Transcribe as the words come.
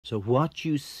So what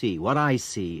you see, what I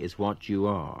see, is what you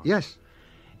are. Yes.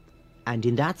 And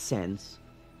in that sense,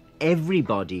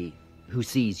 everybody who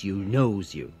sees you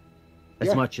knows you,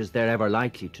 as much as they're ever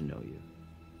likely to know you.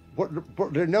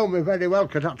 But they know me very well,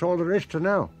 because that's all there is to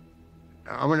know.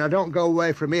 I mean, I don't go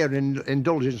away from here and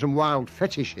indulge in some wild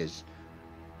fetishes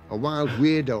or wild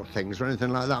weirdo things or anything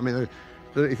like that. I mean,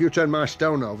 if you turn my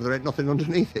stone over, there ain't nothing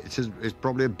underneath it. It's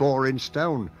probably a boring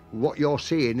stone. What you're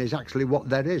seeing is actually what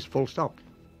there is, full stop.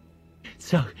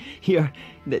 So here,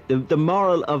 the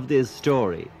moral of this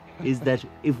story is that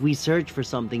if we search for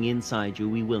something inside you,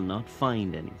 we will not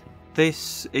find anything.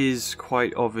 This is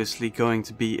quite obviously going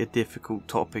to be a difficult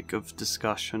topic of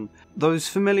discussion. Those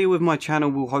familiar with my channel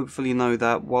will hopefully know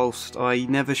that whilst I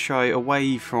never shy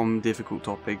away from difficult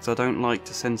topics, I don't like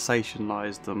to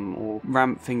sensationalise them or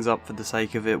ramp things up for the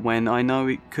sake of it when I know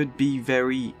it could be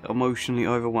very emotionally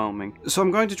overwhelming. So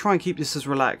I'm going to try and keep this as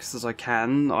relaxed as I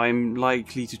can. I'm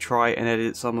likely to try and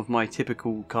edit some of my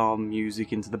typical calm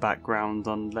music into the background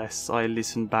unless I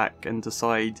listen back and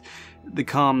decide the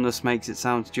calmness makes it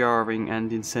sound jarring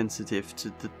and insensitive to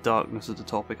the darkness of the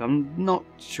topic. I'm not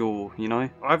sure, you know?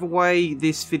 Either way,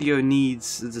 this video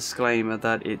needs a disclaimer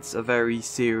that it's a very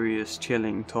serious,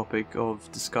 chilling topic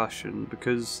of discussion,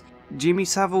 because Jimmy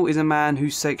Savile is a man who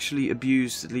sexually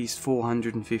abused at least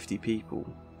 450 people.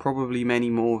 Probably many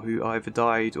more who either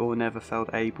died or never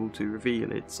felt able to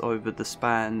reveal it over the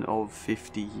span of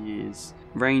 50 years,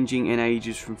 ranging in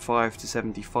ages from 5 to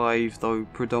 75, though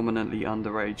predominantly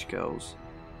underage girls.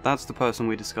 That's the person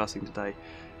we're discussing today.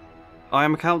 I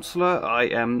am a counsellor. I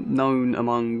am known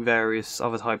among various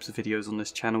other types of videos on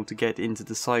this channel to get into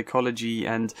the psychology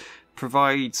and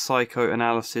provide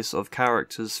psychoanalysis of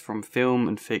characters from film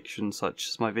and fiction, such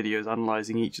as my videos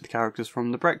analysing each of the characters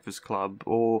from The Breakfast Club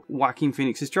or Joaquin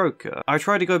Phoenix's Joker. I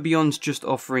try to go beyond just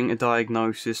offering a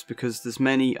diagnosis because there's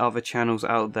many other channels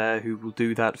out there who will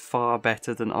do that far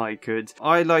better than I could.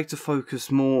 I like to focus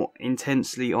more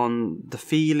intensely on the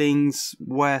feelings,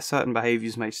 where certain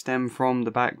behaviours may stem from,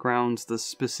 the backgrounds, the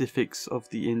specifics of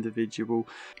the individual.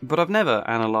 But I've never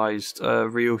analysed a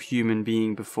real human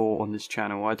being before on this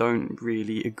channel. I don't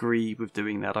really agree with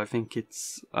doing that. I think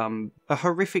it's a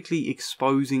horrifically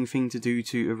exposing thing to do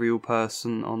to a real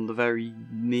person on the very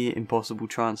near impossible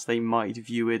chance they might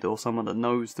view it or someone that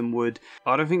knows them would.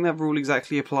 I don't think that rule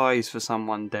exactly applies for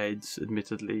someone dead,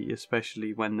 admittedly,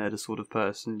 especially when they're the sort of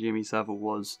person Jimmy Savile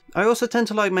was. I also tend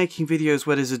to like making videos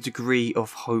where there's a degree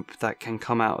of hope that can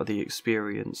come out of the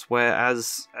experience,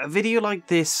 whereas a video like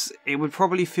this, it would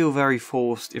probably feel very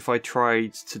forced if I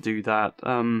tried to do that.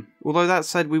 Although that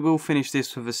said, we will finish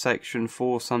this with a section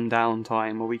for some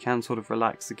downtime where we can sort of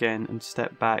relax again and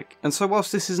step back. And so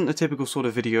whilst this isn't the typical sort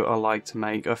of video I like to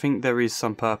make, I think there is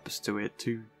some purpose to it,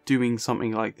 to doing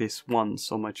something like this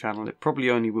once on my channel. It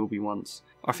probably only will be once.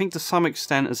 I think to some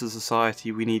extent as a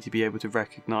society we need to be able to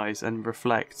recognise and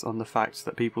reflect on the fact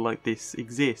that people like this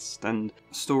exist and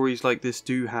stories like this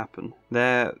do happen.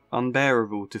 They're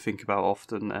unbearable to think about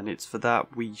often, and it's for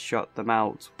that we shut them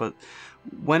out. But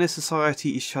when a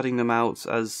society is shutting them out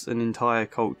as an entire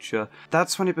culture,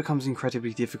 that's when it becomes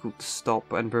incredibly difficult to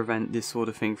stop and prevent this sort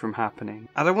of thing from happening.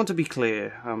 And I want to be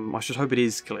clear, I should hope it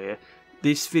is clear,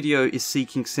 this video is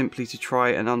seeking simply to try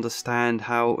and understand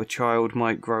how a child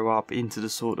might grow up into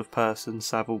the sort of person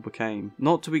Savile became.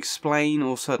 Not to explain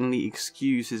or certainly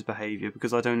excuse his behaviour,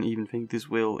 because I don't even think this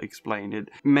will explain it.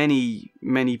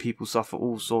 Many people suffer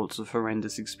all sorts of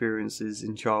horrendous experiences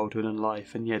in childhood and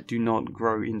life and yet do not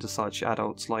grow into such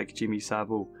adults like Jimmy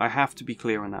Savile. I have to be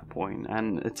clear on that point.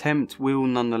 An attempt will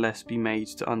nonetheless be made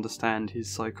to understand his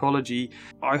psychology.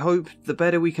 I hope the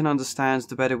better we can understand,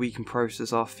 the better we can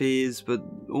process our fears, but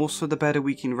also the better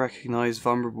we can recognise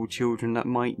vulnerable children that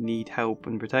might need help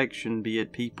and protection, be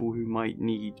it people who might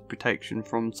need protection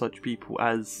from such people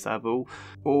as Savile,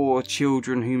 or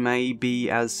children who may be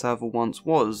as Savile once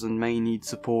was and may need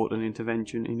support and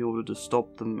intervention in order to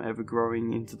stop them ever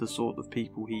growing into the sort of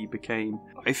people he became.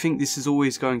 I think this is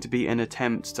always going to be an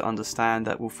attempt to understand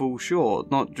that will fall short,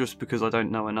 not just because I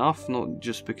don't know enough, not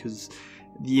just because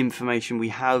the information we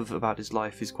have about his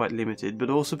life is quite limited, but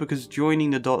also because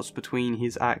joining the dots between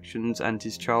his actions and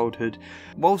his childhood,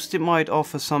 whilst it might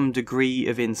offer some degree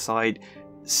of insight,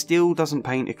 still doesn't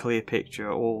paint a clear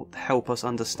picture or help us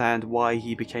understand why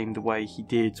he became the way he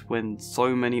did when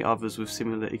so many others with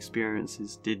similar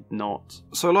experiences did not.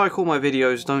 So like all my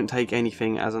videos, don't take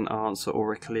anything as an answer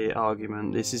or a clear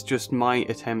argument. This is just my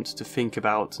attempt to think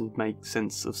about and make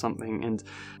sense of something, and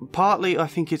partly I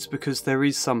think it's because there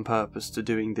is some purpose to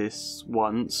doing this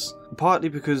once, partly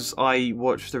because I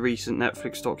watched the recent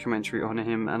Netflix documentary on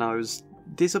him and I was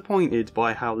disappointed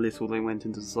by how little they went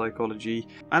into psychology,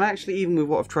 and actually even with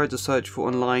what I've tried to search for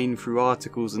online through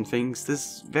articles and things,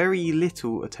 there's very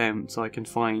little attempts I can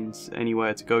find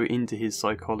anywhere to go into his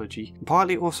psychology,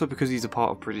 partly also because he's a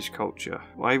part of British culture.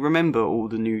 I remember all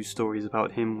the news stories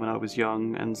about him when I was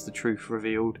young and the truth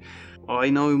revealed.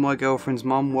 I know my girlfriend's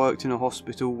mum worked in a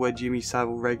hospital where Jimmy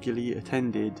Savile regularly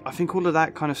attended. I think all of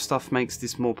that kind of stuff makes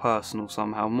this more personal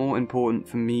somehow, more important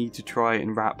for me to try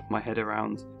and wrap my head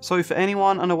around. So for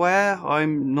anyone unaware,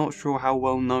 I'm not sure how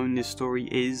well known this story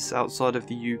is outside of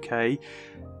the UK.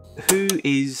 Who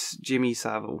is Jimmy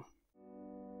Savile?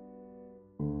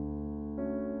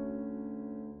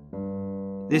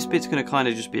 This bit's going to kind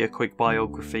of just be a quick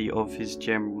biography of his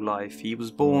general life. He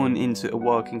was born into a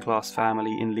working class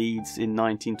family in Leeds in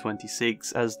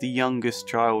 1926 as the youngest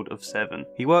child of 7.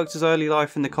 He worked his early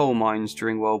life in the coal mines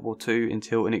during World War II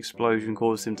until an explosion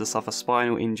caused him to suffer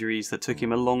spinal injuries that took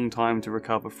him a long time to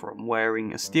recover from,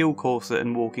 wearing a steel corset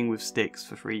and walking with sticks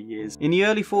for 3 years. In the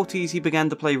early 40s he began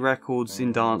to play records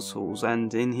in dance halls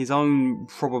and, in his own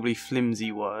probably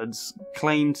flimsy words,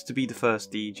 claimed to be the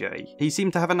first DJ. He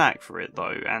seemed to have a knack for it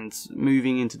though, and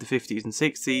moving into the 50s and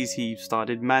 60s he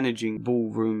started managing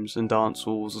ballrooms and dance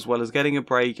halls, as well as getting a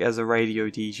break as a radio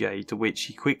DJ, to which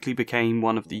he quickly became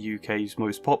one of the UK's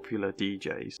most popular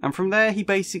DJs. And from there he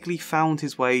basically found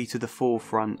his way to the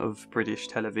forefront of British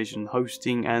television,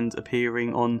 hosting and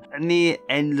appearing on a near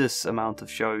endless amount of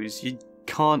shows. You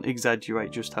can't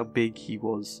exaggerate just how big he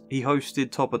was. He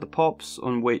hosted Top of the Pops,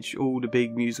 on which all the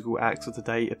big musical acts of the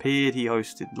day appeared. He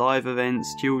hosted live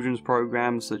events, children's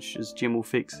programs such as Jim Will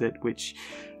Fix It, which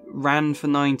ran for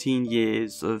 19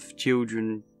 years, of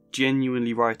children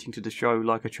genuinely writing to the show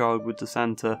like a child would to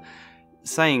Santa,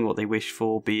 saying what they wish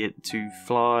for, be it to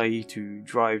fly, to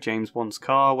drive James Bond's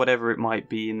car, whatever it might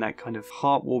be, in that kind of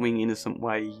heartwarming, innocent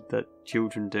way that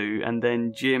children do, and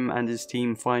then Jim and his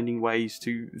team finding ways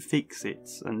to fix it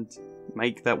and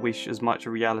make that wish as much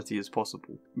a reality as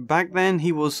possible. Back then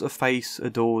he was a face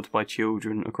adored by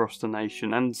children across the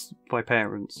nation and by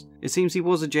parents. It seems he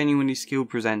was a genuinely skilled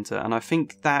presenter, and I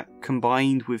think that,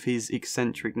 combined with his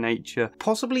eccentric nature,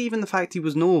 possibly even the fact he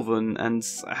was northern and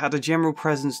had a general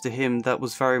presence to him that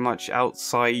was very much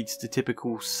outside the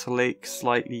typical slick,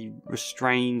 slightly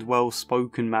restrained,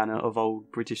 well-spoken manner of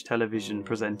old British television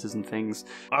presenters and things.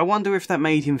 I wonder if that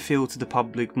made him feel to the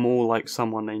public more like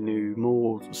someone they knew,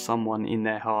 more someone in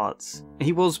their hearts.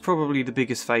 He was probably the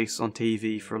biggest face on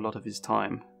TV for a lot of his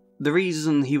time. The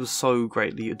reason he was so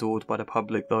greatly adored by the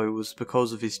public though was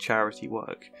because of his charity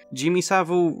work. Jimmy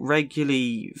Savile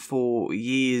regularly, for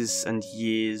years and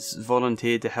years,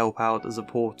 volunteered to help out as a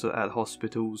porter at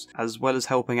hospitals, as well as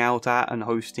helping out at and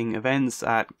hosting events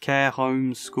at care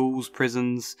homes, schools,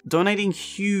 prisons, donating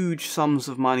huge sums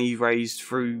of money raised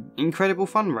through incredible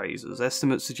fundraisers.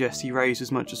 Estimates suggest he raised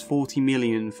as much as 40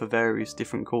 million for various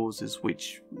different causes,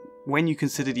 which, when you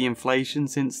consider the inflation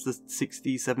since the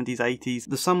 60s, 70s, 80s,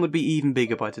 the sum would be even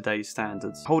bigger by today's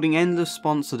standards. Holding endless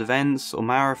sponsored events or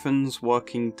marathons,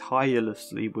 working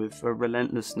tirelessly with a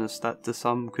relentlessness that to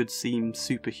some could seem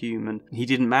superhuman. He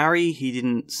didn't marry, he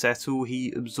didn't settle,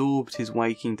 he absorbed his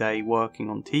waking day working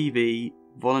on TV,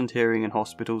 volunteering in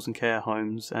hospitals and care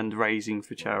homes, and raising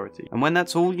for charity. And when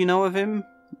that's all you know of him,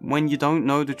 when you don't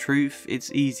know the truth,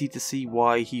 it's easy to see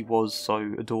why he was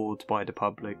so adored by the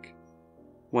public.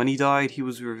 When he died, he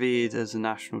was revered as a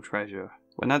national treasure.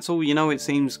 When that's all you know, it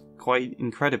seems quite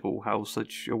incredible how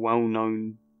such a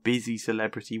well-known, busy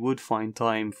celebrity would find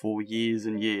time for years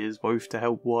and years, both to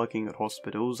help working at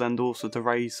hospitals and also to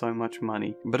raise so much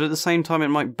money. But at the same time, it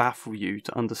might baffle you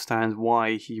to understand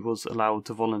why he was allowed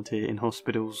to volunteer in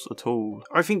hospitals at all.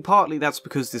 I think partly that's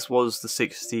because this was the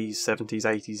 60s, 70s,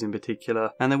 80s in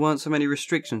particular, and there weren't so many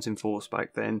restrictions enforced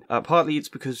back then. Partly it's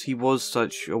because he was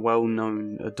such a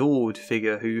well-known, adored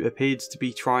figure who appeared to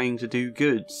be trying to do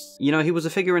good. You know, he was a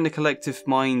figure in the collective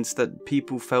minds that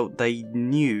people felt they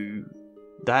knew.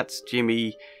 That's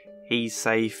Jimmy, he's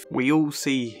safe. We all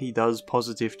see he does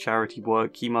positive charity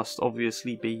work, he must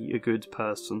obviously be a good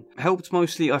person. Helped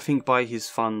mostly, I think, by his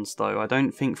funds though. I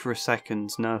don't think for a second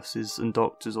nurses and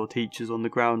doctors or teachers on the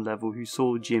ground level who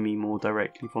saw Jimmy more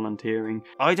directly volunteering,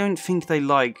 I don't think they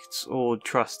liked or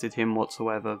trusted him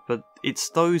whatsoever, but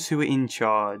it's those who were in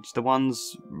charge, the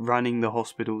ones running the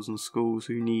hospitals and schools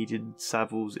who needed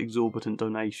Savile's exorbitant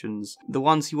donations, the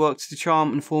ones he worked to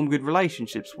charm and form good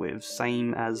relationships with,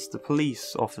 same as the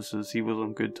police officers he was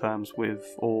on good terms with,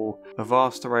 or a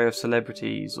vast array of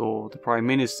celebrities, or the Prime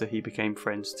Minister he became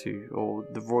friends to, or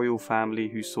the royal family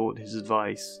who sought his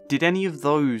advice. Did any of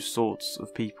those sorts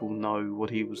of people know what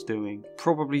he was doing?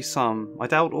 Probably some. I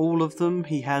doubt all of them.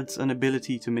 He had an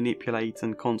ability to manipulate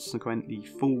and consequently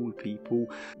fool people people.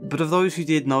 But of those who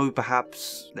did know,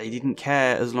 perhaps they didn't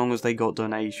care as long as they got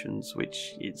donations,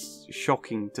 which is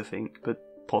shocking to think, but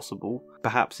possible.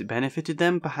 Perhaps it benefited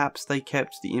them, perhaps they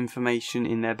kept the information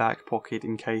in their back pocket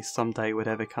in case someday would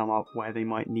ever come up where they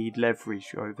might need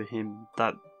leverage over him.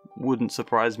 That wouldn't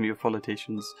surprise me with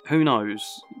politicians. Who knows?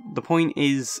 The point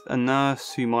is, a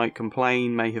nurse who might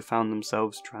complain may have found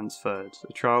themselves transferred.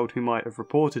 A child who might have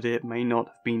reported it may not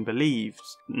have been believed.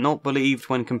 Not believed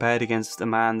when compared against a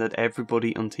man that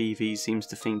everybody on TV seems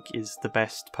to think is the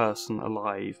best person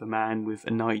alive. A man with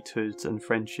a knighthood and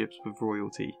friendships with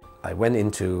royalty. I went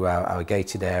into our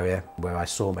gated area where I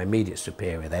saw my immediate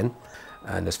superior then,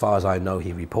 and as far as I know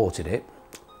he reported it,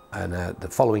 and the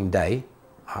following day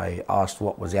I asked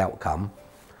what was the outcome,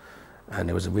 and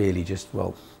it was really just,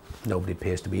 well, nobody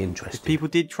appears to be interested. If people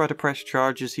did try to press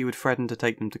charges, he would threaten to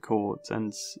take them to court,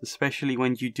 and especially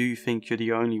when you do think you're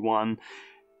the only one,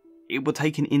 it would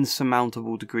take an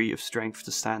insurmountable degree of strength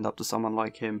to stand up to someone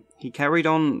like him. He carried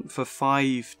on for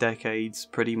 5 decades,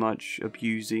 pretty much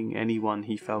abusing anyone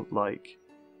he felt like.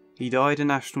 He died a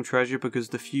national treasure because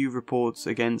the few reports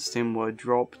against him were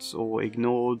dropped or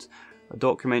ignored. A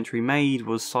documentary made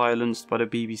was silenced by the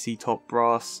BBC top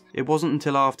brass. It wasn't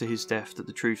until after his death that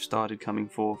the truth started coming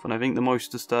forth, and I think the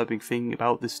most disturbing thing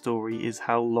about this story is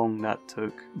how long that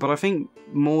took. But I think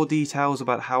more details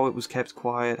about how it was kept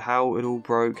quiet, how it all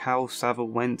broke, how Savile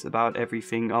went about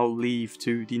everything, I'll leave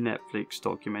to the Netflix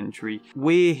documentary.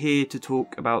 We're here to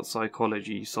talk about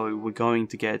psychology, so we're going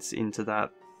to get into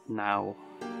that now.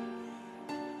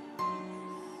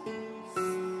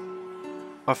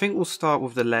 I think we'll start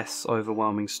with the less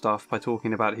overwhelming stuff by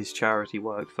talking about his charity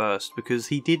work first, because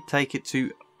he did take it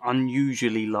to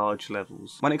unusually large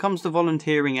levels. When it comes to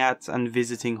volunteering at and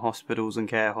visiting hospitals and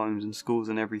care homes and schools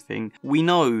and everything, we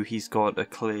know he's got a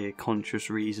clear,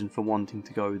 conscious reason for wanting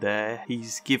to go there.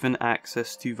 He's given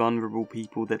access to vulnerable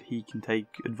people that he can take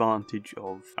advantage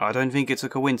of. I don't think it's a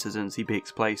coincidence he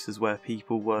picks places where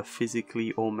people were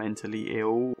physically or mentally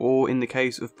ill, or in the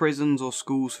case of prisons or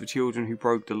schools for children who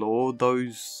broke the law,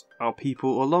 those are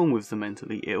people along with the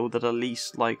mentally ill that are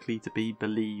least likely to be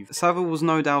believed. Savile was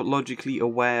no doubt logically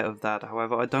aware of that,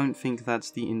 however I don't think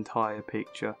that's the entire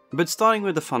picture. But starting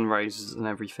with the fundraisers and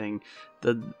everything,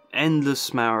 the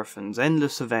endless marathons,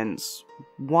 endless events,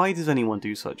 why does anyone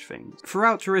do such things? For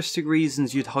altruistic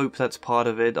reasons you'd hope that's part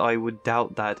of it, I would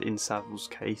doubt that in Savile's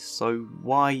case, so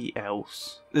why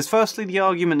else? There's firstly the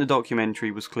argument the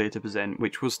documentary was clear to present,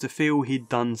 which was to feel he'd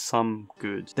done some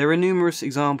good. There are numerous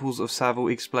examples of Savile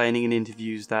explaining in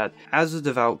interviews that, as a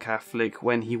devout Catholic,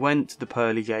 when he went to the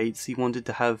pearly gates he wanted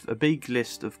to have a big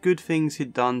list of good things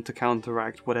he'd done to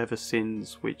counteract whatever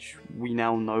sins, which we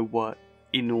now know were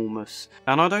enormous.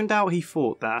 And I don't doubt he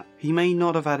thought that. He may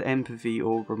not have had empathy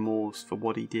or remorse for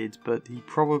what he did, but he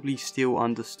probably still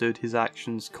understood his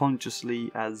actions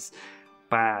consciously as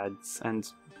bad, and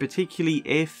particularly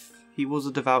if he was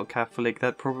a devout Catholic,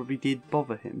 that probably did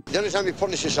bother him. The only time you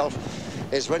punish yourself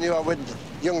is when you are with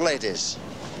young ladies.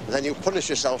 And then you punish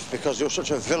yourself because you're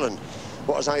such a villain.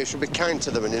 What is how you should be kind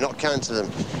to them and you're not kind to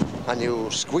them. And you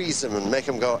squeeze them and make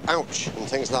them go ouch and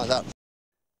things like that.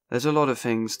 There's a lot of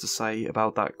things to say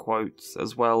about that quote,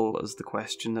 as well as the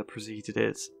question that preceded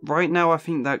it. Right now I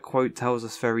think that quote tells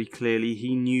us very clearly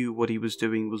he knew what he was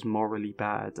doing was morally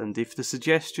bad, and if the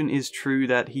suggestion is true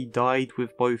that he died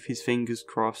with both his fingers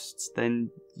crossed,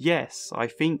 then yes, I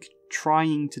think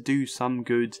trying to do some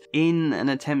good in an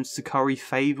attempt to curry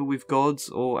favour with gods,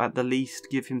 or at the least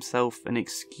give himself an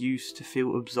excuse to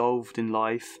feel absolved in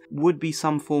life, would be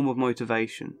some form of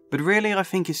motivation. But really I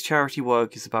think his charity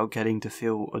work is about getting to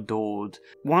feel adored.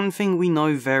 One thing we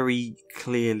know very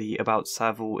clearly about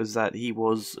Savile is that he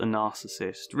was a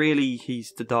narcissist. Really,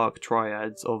 he's the dark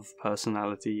triad of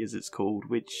personality, as it's called,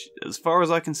 which, as far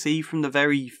as I can see from the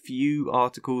very few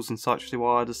articles and such there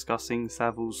are discussing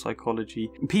Savile's psychology,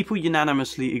 people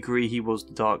unanimously agree he was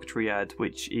the dark triad,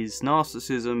 which is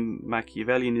narcissism,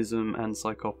 Machiavellianism, and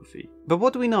psychopathy. But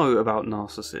what do we know about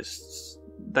narcissists?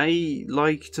 They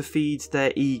like to feed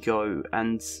their ego,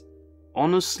 and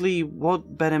honestly,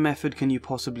 what better method can you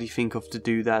possibly think of to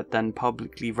do that than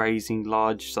publicly raising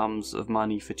large sums of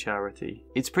money for charity?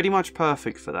 It's pretty much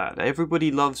perfect for that.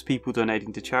 Everybody loves people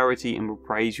donating to charity and will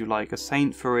praise you like a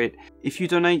saint for it. If you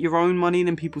donate your own money,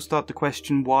 then people start to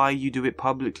question why you do it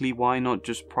publicly, why not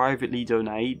just privately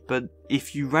donate? But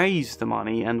if you raise the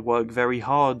money and work very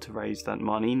hard to raise that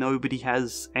money, nobody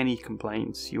has any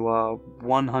complaints. You are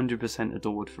 100%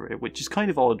 adored for it, which is kind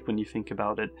of odd when you think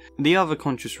about it. The other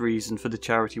conscious reason for the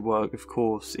charity work, of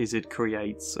course, is it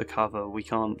creates a cover. We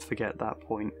can't forget that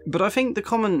point. But I think the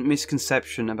common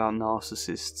misconception about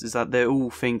narcissists is that they all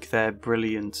think they're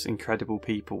brilliant, incredible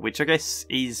people, which I guess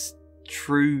is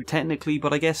true technically,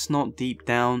 but I guess not deep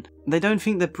down. They don't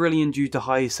think they're brilliant due to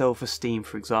high self-esteem,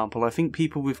 for example. I think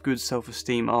people with good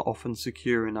self-esteem are often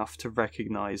secure enough to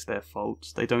recognise their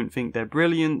faults. They don't think they're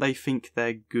brilliant, they think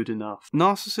they're good enough.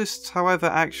 Narcissists, however,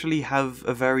 actually have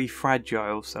a very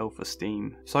fragile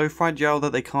self-esteem. So fragile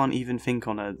that they can't even think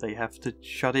on it. They have to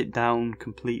shut it down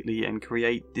completely and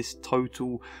create this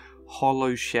total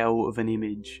hollow shell of an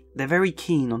image. They're very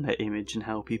keen on their image and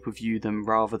how people view them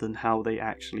rather than how they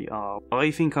actually are.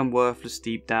 I think I'm worthless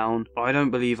deep down. I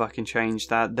don't believe I can change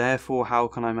that. Therefore, how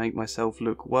can I make myself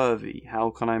look worthy? How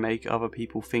can I make other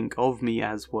people think of me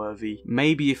as worthy?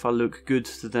 Maybe if I look good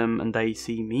to them and they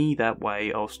see me that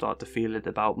way, I'll start to feel it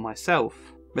about myself.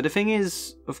 But the thing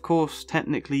is, of course,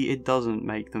 technically it doesn't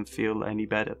make them feel any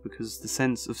better because the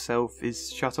sense of self is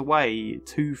shut away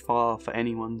too far for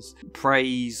anyone's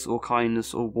praise or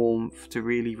kindness or warmth to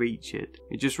really reach it.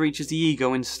 It just reaches the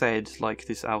ego instead, like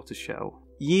this outer shell.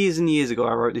 Years and years ago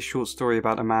I wrote this short story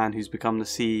about a man who's become the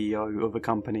CEO of a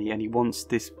company and he wants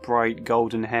this bright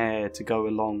golden hair to go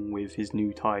along with his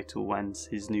new title and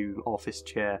his new office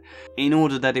chair in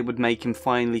order that it would make him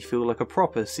finally feel like a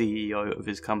proper CEO of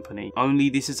his company. Only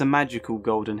this is a magical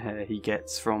golden hair he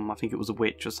gets from, I think it was a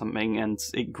witch or something, and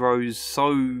it grows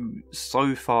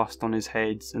so fast on his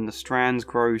head and the strands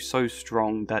grow so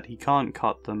strong that he can't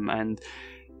cut them, and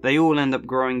they all end up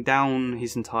growing down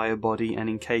his entire body and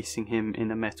encasing him in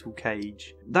a metal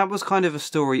cage. That was kind of a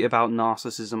story about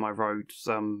narcissism I wrote,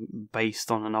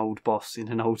 based on an old boss in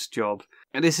an old job.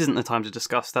 This isn't the time to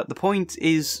discuss that. The point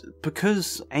is,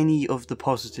 because any of the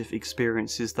positive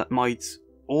experiences that might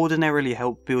ordinarily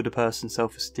help build a person's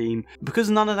self-esteem, because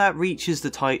none of that reaches the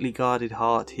tightly guarded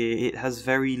heart here, it has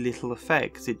very little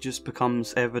effect. It just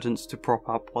becomes evidence to prop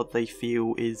up what they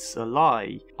feel is a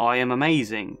lie. I am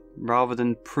amazing, rather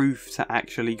than proof to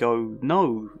actually go,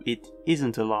 no, it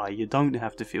isn't a lie, you don't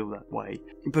have to feel that way.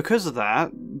 Because of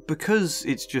that, because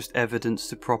it's just evidence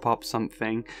to prop up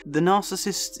something, the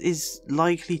narcissist is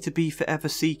likely to be forever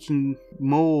seeking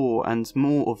more and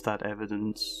more of that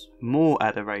evidence, more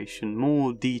adoration,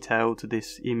 more detail to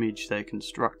this image they're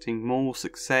constructing, more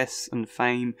success and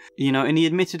fame. You know, in the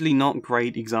admittedly not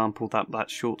great example that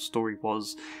short story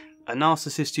was, a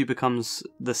narcissist who becomes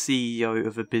the CEO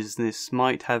of a business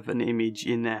might have an image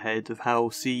in their head of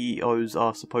how CEOs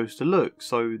are supposed to look,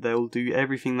 so they'll do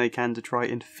everything they can to try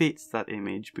and fit that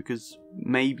image, because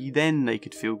maybe then they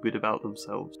could feel good about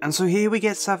themselves. And so here we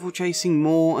get Savile chasing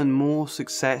more and more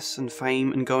success and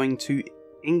fame and going to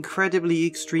incredibly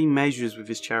extreme measures with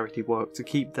his charity work to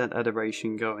keep that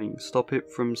adoration going, stop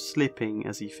it from slipping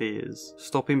as he fears,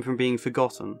 stop him from being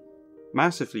forgotten.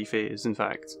 Massively fears, in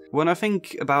fact. When I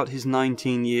think about his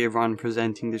 19-year run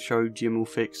presenting the show Jim Will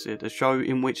Fix It, a show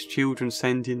in which children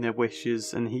send in their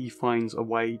wishes and he finds a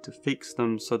way to fix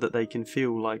them so that they can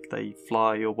feel like they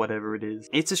fly or whatever it is.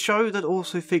 It's a show that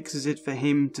also fixes it for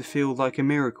him to feel like a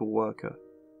miracle worker.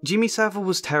 Jimmy Savile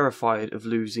was terrified of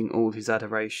losing all his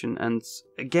adoration, and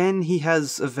again he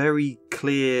has a very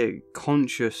clear,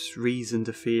 conscious reason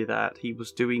to fear that. He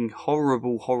was doing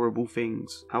horrible, horrible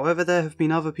things. However, there have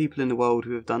been other people in the world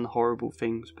who have done horrible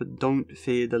things, but don't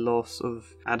fear the loss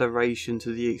of adoration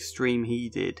to the extreme he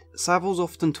did. Savile's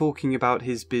often talking about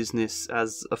his business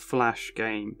as a flash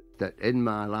game. That in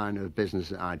my line of business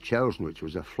that I'd chosen, which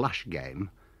was a flash game,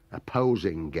 a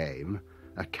posing game,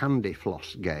 a candy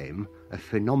floss game, a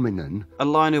phenomenon. A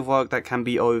line of work that can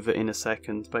be over in a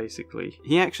second, basically.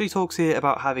 He actually talks here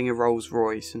about having a Rolls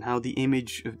Royce and how the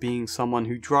image of being someone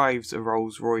who drives a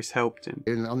Rolls Royce helped him.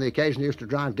 And on the occasion he used to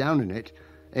drive down in it,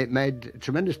 it made a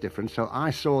tremendous difference, so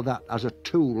I saw that as a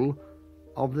tool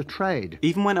of the trade.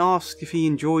 Even when asked if he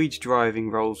enjoyed driving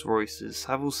Rolls Royces,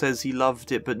 Savile says he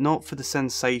loved it, but not for the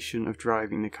sensation of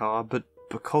driving the car, but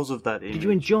because of that image. Did you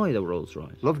enjoy the Rolls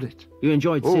Royce? Loved it. You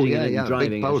enjoyed sitting in it and driving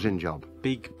big posing job.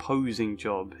 Big posing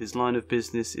job. His line of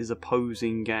business is a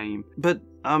posing game. But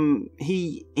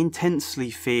he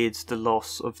intensely feared the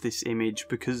loss of this image,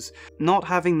 because not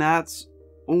having that,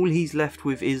 all he's left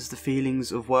with is the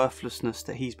feelings of worthlessness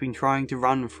that he's been trying to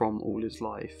run from all his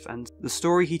life. And the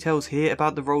story he tells here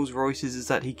about the Rolls Royces is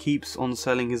that he keeps on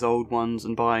selling his old ones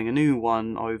and buying a new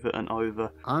one over and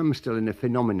over. I'm still in the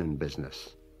phenomenon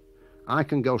business. I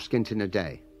can go skint in a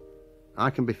day.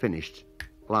 I can be finished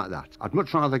like that. I'd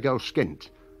much rather go skint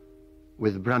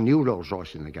with a brand new Rolls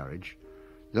Royce in the garage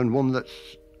than one that's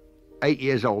 8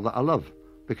 years old that I love,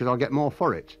 because I'll get more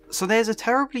for it. So there's a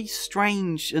terribly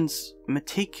strange and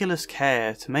meticulous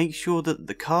care to make sure that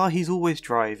the car he's always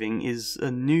driving is a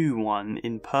new one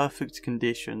in perfect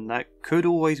condition that could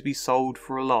always be sold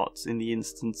for a lot in the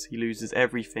instance he loses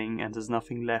everything and has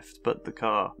nothing left but the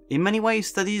car. In many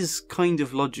ways that is kind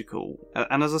of logical,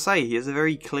 and as I say, he has a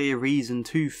very clear reason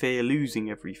to fear losing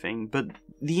everything, but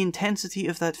the intensity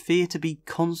of that fear to be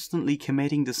constantly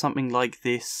committing to something like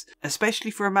this, especially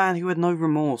for a man who had no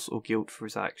remorse or guilt for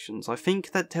his actions, I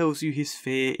think that tells you his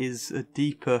fear is a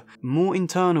deeper, more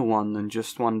internal one than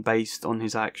just one based on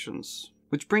his actions.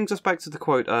 Which brings us back to the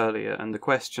quote earlier and the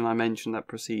question I mentioned that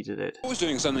preceded it. Always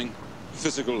doing something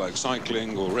physical like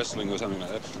cycling or wrestling or something like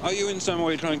that. Are you in some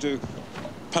way trying to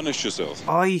punish yourself?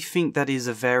 I think that is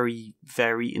a very,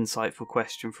 very insightful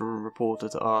question for a reporter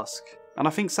to ask. And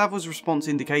I think Savile's response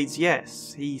indicates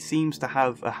yes, he seems to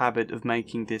have a habit of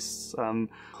making this ho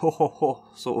ho ho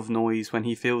sort of noise when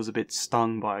he feels a bit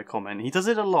stung by a comment. He does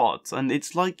it a lot, and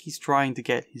it's like he's trying to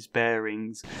get his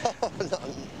bearings.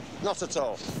 Not at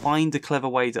all. Find a clever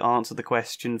way to answer the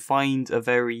question, find a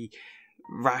very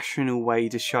rational way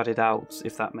to shut it out,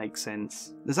 if that makes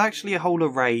sense. There's actually a whole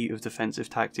array of defensive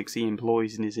tactics he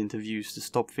employs in his interviews to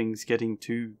stop things getting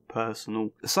too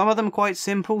personal. Some of them quite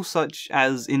simple, such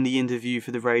as in the interview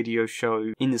for the radio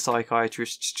show In the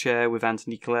Psychiatrist's Chair with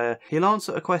Anthony Clare. He'll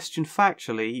answer a question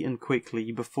factually and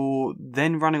quickly before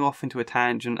then running off into a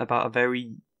tangent about a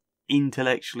very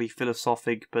intellectually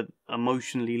philosophic but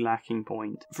emotionally lacking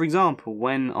point. For example,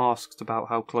 when asked about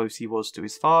how close he was to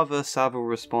his father, Savile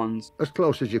responds, "As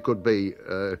close as you could be.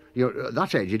 You're at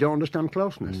that age, you don't understand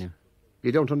closeness. Yeah.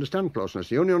 You don't understand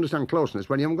closeness. You only understand closeness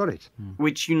when you haven't got it."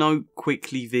 Which, you know,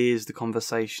 quickly veers the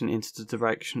conversation into the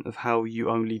direction of how you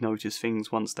only notice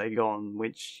things once they're gone,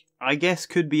 which I guess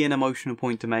could be an emotional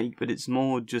point to make, but it's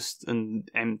more just an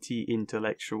empty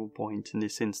intellectual point in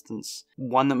this instance.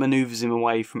 One that manoeuvres him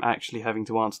away from actually having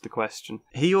to answer the question.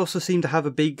 He also seemed to have a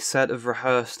big set of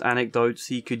rehearsed anecdotes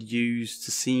he could use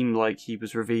to seem like he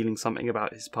was revealing something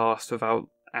about his past without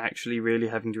actually really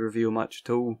having to reveal much at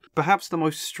all. Perhaps the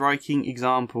most striking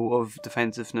example of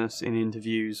defensiveness in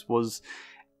interviews was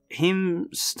him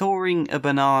storing a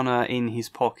banana in his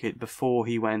pocket before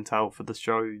he went out for the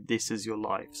show This Is Your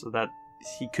Life, so that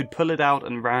he could pull it out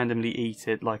and randomly eat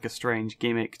it like a strange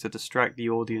gimmick to distract the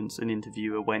audience and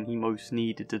interviewer when he most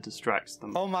needed to distract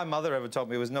them. All my mother ever taught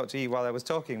me was not to eat while I was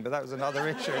talking, but that was another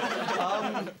issue.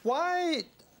 Why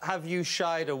have you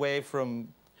shied away from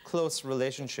close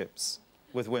relationships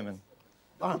with women?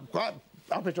 I'm quite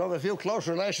happy to have a few close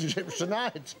relationships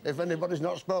tonight, if anybody's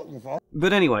not spoken for.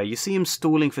 But anyway, you see him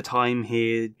stalling for time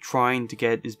here, trying to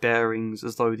get his bearings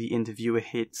as though the interviewer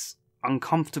hits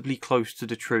uncomfortably close to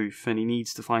the truth and he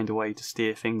needs to find a way to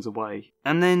steer things away.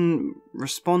 And then,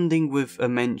 responding with a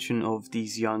mention of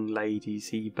these young ladies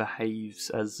he behaves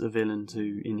as a villain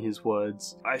to, in his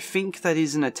words. I think that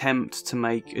is an attempt to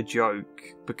make a joke,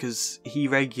 because he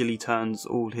regularly turns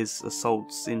all his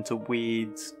assaults into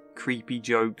weird, creepy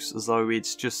jokes as though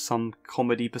it's just some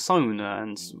comedy persona,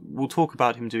 and we'll talk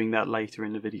about him doing that later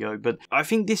in the video, but I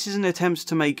think this is an attempt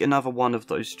to make another one of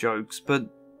those jokes, but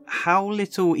how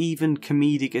little even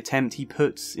comedic attempt he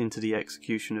puts into the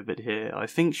execution of it here, I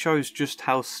think shows just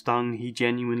how stung he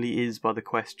genuinely is by the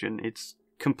question. It's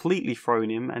completely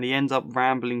thrown him, and he ends up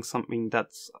rambling something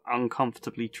that's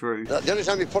uncomfortably true. The only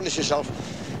time you punish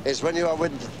yourself is when you are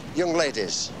with young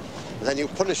ladies. Then you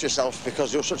punish yourself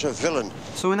because you're such a villain.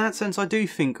 So in that sense, I do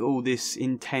think all this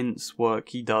intense work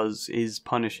he does is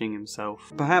punishing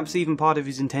himself. Perhaps even part of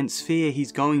his intense fear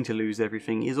he's going to lose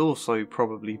everything is also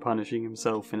probably punishing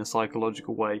himself in a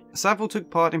psychological way. Savile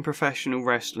took part in professional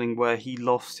wrestling where he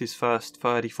lost his first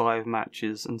 35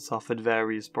 matches and suffered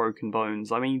various broken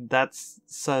bones. I mean, that's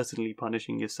certainly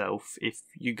punishing yourself if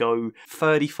you go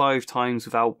 35 times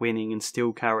without winning and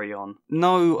still carry on.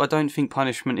 No, I don't think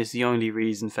punishment is the only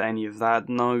reason for any of that.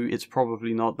 No, it's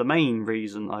probably not the main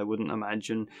reason, I wouldn't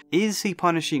imagine. Is he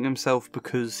punishing himself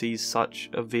because he's such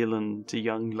a villain to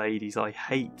young ladies? I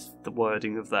hate the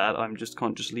wording of that. I'm just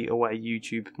consciously aware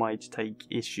YouTube might take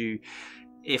issue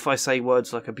if I say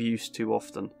words like abuse too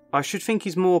often. I should think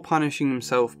he's more punishing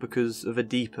himself because of a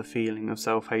deeper feeling of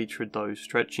self-hatred though,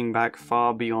 stretching back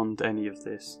far beyond any of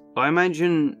this. I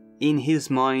imagine in his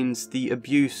mind, the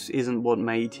abuse isn't what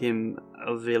made him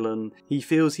a villain. He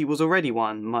feels he was already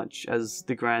one, much as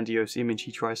the grandiose image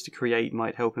he tries to create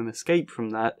might help him escape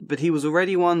from that, but he was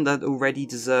already one that already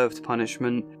deserved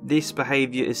punishment. This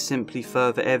behaviour is simply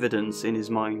further evidence in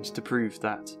his mind to prove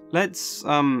that. Let's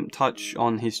touch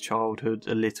on his childhood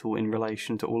a little in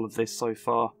relation to all of this so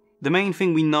far. The main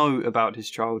thing we know about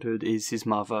his childhood is his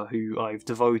mother, who I've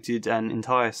devoted an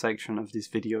entire section of this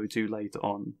video to later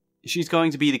on. She's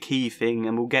going to be the key thing,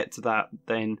 and we'll get to that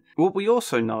then. What we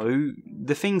also know,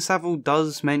 the thing Savile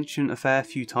does mention a fair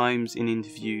few times in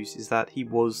interviews, is that he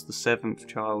was the 7th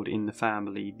child in the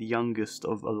family, the youngest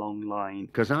of a long line.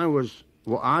 Because I was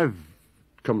what I've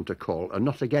come to call a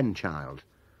not-again child.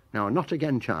 Now, a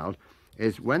not-again child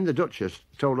is when the Duchess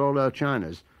told all her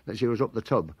chinas that she was up the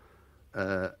tub,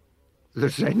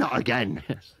 they'd say, not again.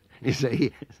 You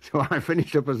see, so I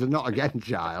finished up as a not-again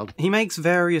child. He makes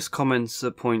various comments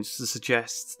at points to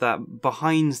suggest that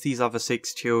behind these other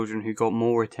 6 children who got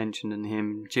more attention than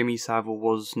him, Jimmy Savile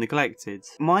was neglected.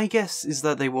 My guess is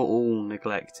that they were all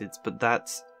neglected, but that,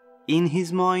 in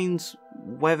his mind,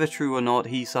 whether true or not,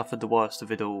 he suffered the worst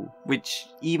of it all, which,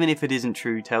 even if it isn't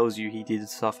true, tells you he did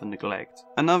suffer neglect.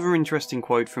 Another interesting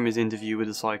quote from his interview with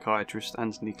the psychiatrist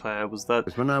Anthony Clare was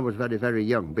that, when I was very, very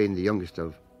young, being the youngest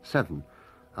of 7,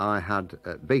 I had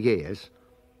big ears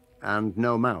and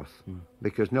no mouth,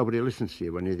 because nobody listens to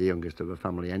you when you're the youngest of a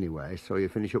family anyway, so you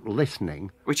finish up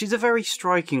listening. Which is a very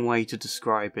striking way to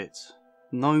describe it.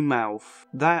 No mouth.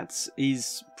 That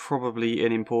is probably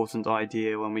an important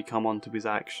idea when we come on to his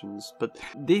actions, but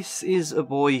this is a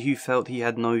boy who felt he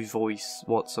had no voice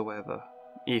whatsoever,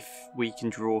 if we can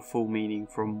draw full meaning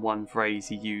from one phrase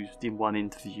he used in one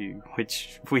interview,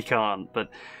 which we can't, but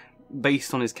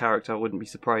based on his character, I wouldn't be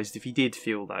surprised if he did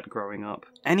feel that growing up.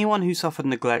 Anyone who suffered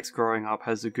neglect growing up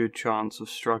has a good chance of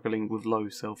struggling with low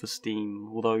self-esteem,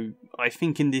 although I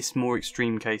think in this more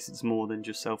extreme case it's more than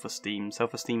just self-esteem.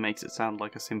 Self-esteem makes it sound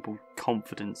like a simple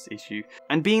confidence issue.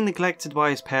 And being neglected by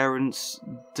his parents,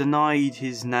 denied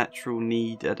his natural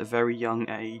need at a very young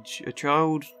age, a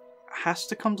child has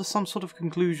to come to some sort of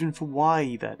conclusion for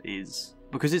why that is.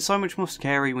 Because it's so much more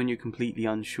scary when you're completely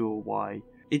unsure why.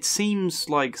 It seems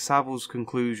like Savile's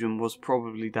conclusion was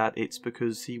probably that it's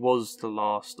because he was the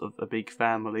last of a big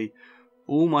family.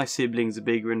 All my siblings are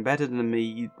bigger and better than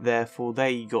me, therefore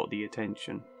they got the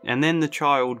attention. And then the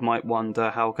child might wonder,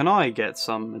 how can I get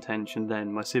some attention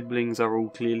then? My siblings are all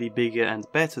clearly bigger and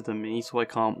better than me, so I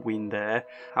can't win there.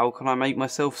 How can I make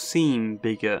myself seem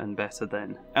bigger and better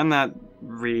then? And that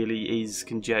really is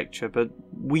conjecture, but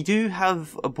we do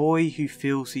have a boy who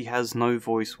feels he has no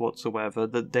voice whatsoever,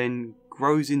 that then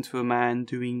grows into a man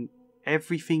doing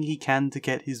everything he can to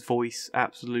get his voice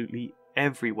absolutely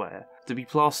everywhere, to be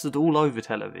plastered all over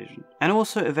television. And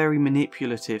also a very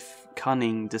manipulative,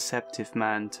 cunning, deceptive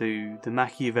man too, the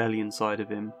Machiavellian side of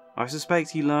him. I suspect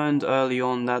he learned early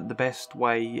on that the best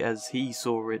way, as he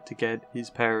saw it, to get his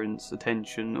parents'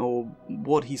 attention, or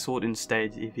what he sought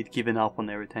instead if he'd given up on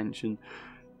their attention,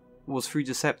 was through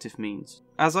deceptive means.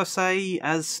 As I say,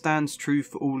 as stands true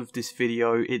for all of this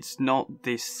video, it's not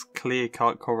this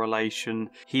clear-cut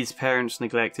correlation, his parents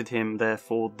neglected him,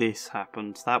 therefore this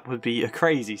happened. That would be a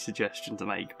crazy suggestion to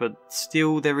make, but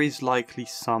still there is likely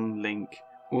some link.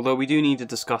 Although we do need to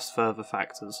discuss further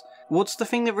factors. What's the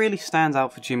thing that really stands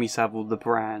out for Jimmy Savile, the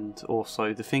brand,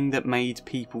 also? The thing that made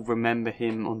people remember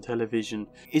him on television?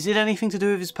 Is it anything to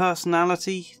do with his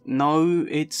personality? No,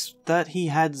 it's that he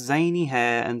had zany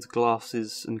hair and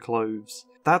glasses and clothes.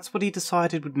 That's what he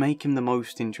decided would make him the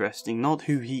most interesting, not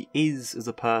who he is as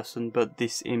a person, but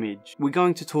this image. We're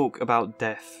going to talk about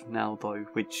death now though,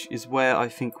 which is where I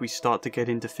think we start to get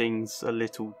into things a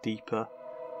little deeper.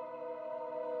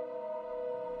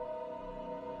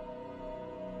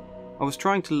 I was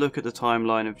trying to look at the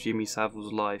timeline of Jimmy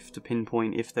Savile's life to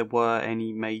pinpoint if there were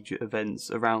any major events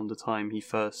around the time he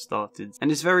first started,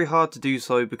 and it's very hard to do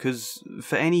so because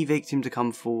for any victim to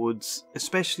come forwards,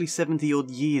 especially 70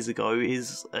 odd years ago,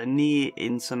 is a near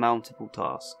insurmountable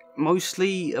task.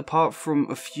 Mostly, apart from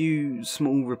a few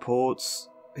small reports,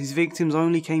 his victims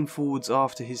only came forwards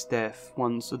after his death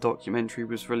once a documentary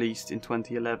was released in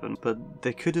 2011, but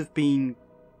there could have been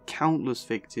countless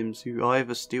victims who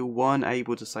either still weren't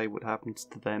able to say what happened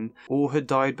to them, or had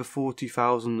died before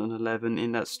 2011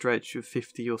 in that stretch of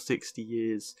 50 or 60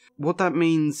 years. What that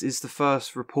means is the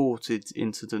first reported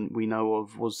incident we know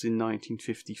of was in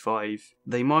 1955.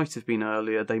 They might have been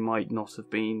earlier, they might not have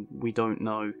been, we don't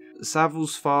know.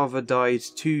 Savile's father died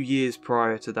 2 years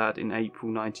prior to that in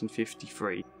April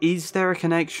 1953. Is there a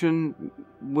connection?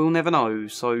 we'll never know,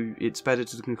 so it's better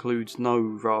to conclude no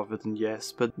rather than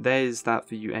yes, but there's that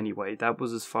for you anyway. That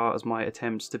was as far as my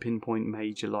attempts to pinpoint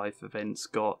major life events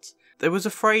got. There was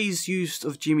a phrase used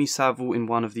of Jimmy Savile in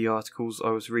one of the articles I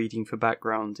was reading for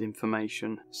background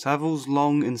information. Savile's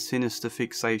long and sinister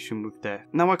fixation with death.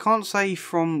 Now, I can't say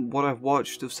from what I've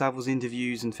watched of Savile's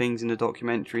interviews and things in the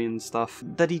documentary and stuff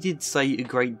that he did say a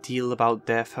great deal about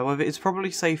death. However, it's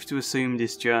probably safe to assume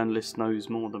this journalist knows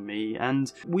more than me,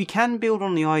 and we can build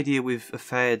on the idea with a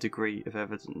fair degree of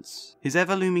evidence. His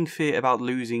ever-looming fear about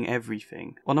losing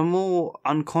everything. On a more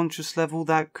unconscious level,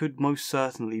 that could most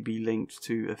certainly be linked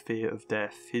to a fear of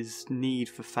death, his need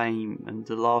for fame and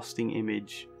the lasting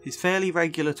image. His fairly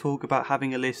regular talk about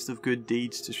having a list of good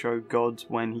deeds to show God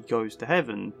when he goes to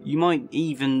heaven. You might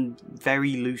even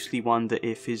very loosely wonder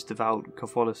if his devout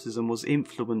Catholicism was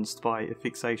influenced by a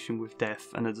fixation with death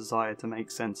and a desire to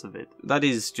make sense of it. That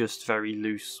is just very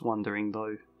loose wondering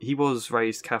though. He was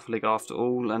raised Catholic after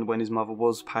all, and when his mother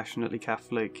was passionately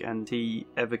Catholic and he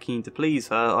ever keen to please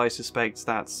her, I suspect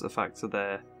that's a factor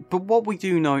there. But what we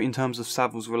do know in terms of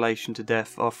Savile's relation to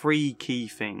death are three key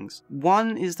things.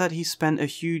 One is that he spent a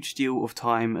huge deal of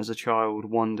time as a child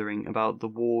wandering about the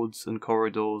wards and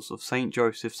corridors of St.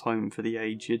 Joseph's Home for the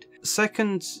Aged.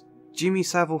 Second, Jimmy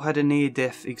Savile had a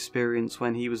near-death experience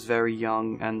when he was very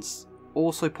young, and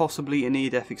also possibly a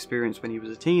near-death experience when he was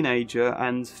a teenager,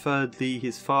 and thirdly,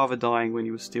 his father dying when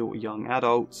he was still a young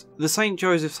adult. The St.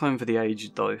 Joseph's Home for the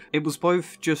Aged though, it was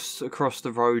both just across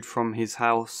the road from his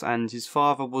house, and his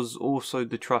father was also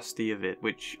the trustee of it,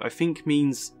 which I think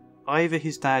means either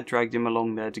his dad dragged him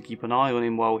along there to keep an eye on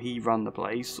him while he ran the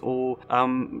place, or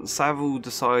Savile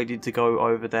decided to go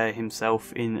over there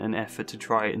himself in an effort to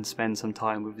try and spend some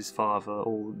time with his father,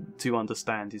 or to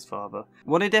understand his father.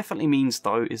 What it definitely means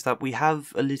though is that we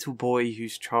have a little boy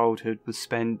whose childhood was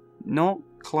spent not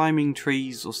climbing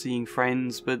trees or seeing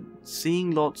friends, but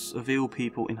seeing lots of ill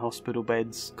people in hospital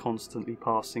beds constantly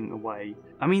passing away.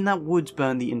 I mean, that would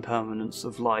burn the impermanence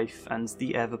of life and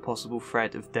the ever-possible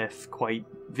threat of death quite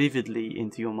vividly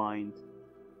into your mind.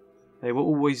 They were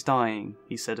always dying,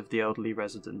 he said of the elderly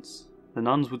residents. The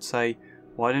nuns would say,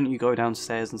 "Why don't you go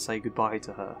downstairs and say goodbye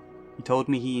to her?" He told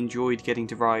me he enjoyed getting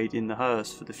to ride in the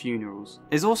hearse for the funerals.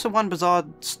 There's also one bizarre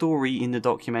story in the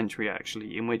documentary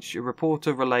actually, in which a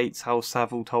reporter relates how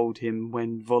Savile told him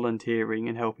when volunteering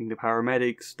and helping the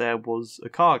paramedics there was a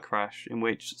car crash in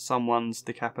which someone's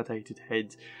decapitated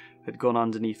head had gone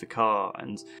underneath a car,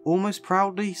 and almost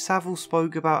proudly Savile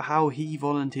spoke about how he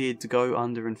volunteered to go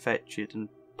under and fetch it and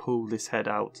pull this head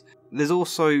out. There's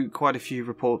also quite a few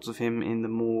reports of him in the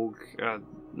morgue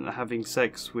having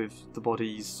sex with the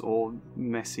bodies or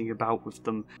messing about with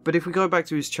them. But if we go back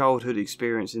to his childhood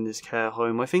experience in this care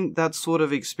home, I think that sort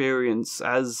of experience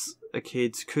as a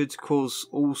kid could cause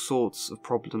all sorts of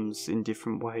problems in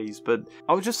different ways, but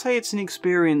I would just say it's an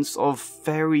experience of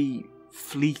very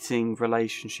fleeting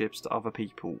relationships to other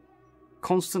people.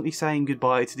 Constantly saying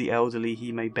goodbye to the elderly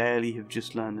he may barely have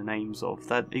just learned the names of.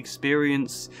 That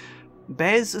experience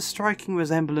bears a striking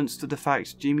resemblance to the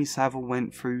fact Jimmy Savile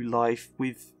went through life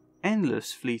with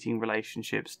endless fleeting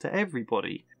relationships to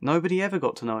everybody. Nobody ever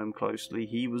got to know him closely.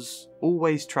 He was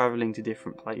always travelling to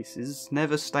different places,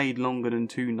 never stayed longer than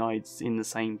 2 nights in the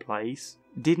same place,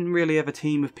 didn't really have a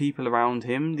team of people around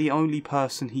him. The only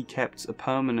person he kept a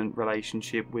permanent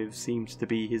relationship with seems to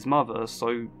be his mother,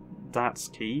 so that's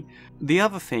key. The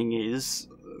other thing is,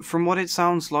 from what it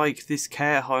sounds like, this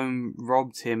care home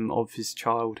robbed him of his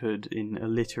childhood in a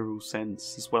literal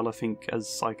sense, as well I think as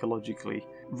psychologically.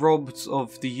 Robbed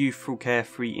of the youthful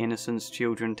carefree innocence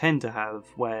children tend to have,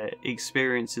 where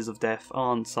experiences of death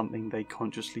aren't something they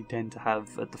consciously tend to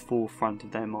have at the forefront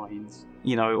of their minds.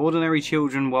 You know, ordinary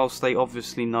children, whilst they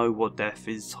obviously know what death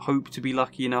is, hope to be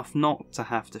lucky enough not to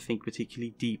have to think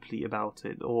particularly deeply about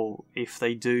it, or if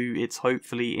they do, it's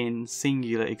hopefully in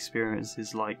singular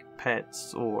experiences like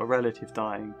pets or a relative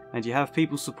dying, and you have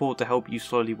people's support to help you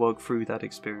slowly work through that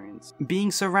experience.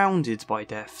 Being surrounded by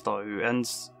death though, and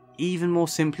even more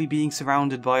simply being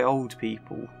surrounded by old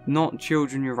people, not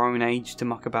children your own age to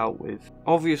muck about with.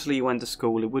 Obviously you went to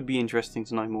school, it would be interesting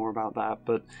to know more about that,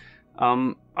 but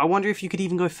I wonder if you could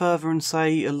even go further and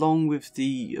say, along with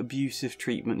the abusive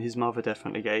treatment his mother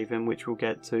definitely gave him, which we'll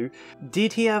get to,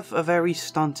 did he have a very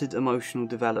stunted emotional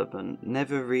development,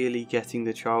 never really getting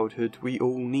the childhood we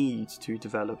all need to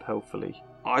develop healthily?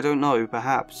 I don't know,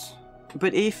 perhaps.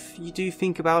 But if you do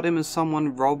think about him as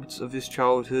someone robbed of his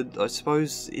childhood, I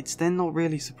suppose it's then not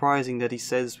really surprising that he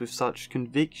says with such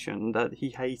conviction that he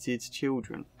hated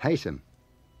children. Hate him?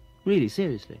 Really,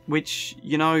 seriously? Which,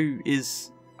 you know,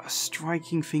 is a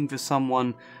striking thing for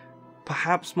someone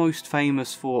perhaps most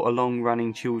famous for a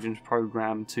long-running children's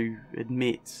programme, to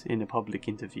admit in a public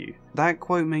interview. That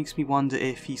quote makes me wonder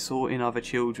if he saw in other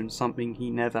children something he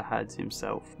never had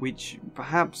himself, which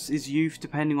perhaps is youth,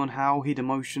 depending on how he'd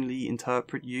emotionally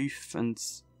interpret youth, and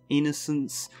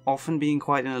innocence often being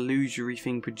quite an illusory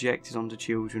thing projected onto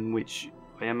children, which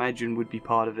I imagine would be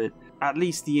part of it. At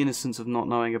least the innocence of not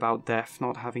knowing about death,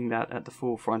 not having that at the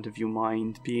forefront of your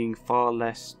mind, being far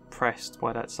less pressed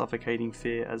by that suffocating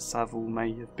fear as Savile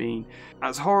may have been.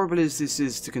 As horrible as this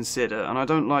is to consider, and I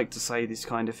don't like to say this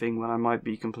kind of thing when I might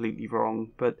be completely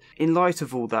wrong, but in light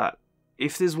of all that,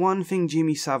 if there's one thing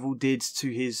Jimmy Savile did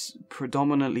to his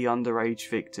predominantly underage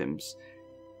victims,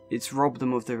 it's rob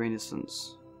them of their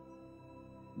innocence.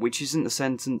 Which isn't a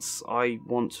sentence I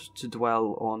want to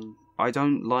dwell on. I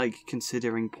don't like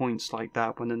considering points like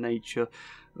that when the nature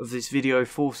of this video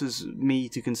forces me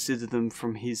to consider them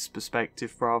from his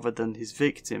perspective rather than his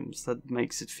victims. That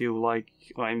makes it feel like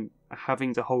I'm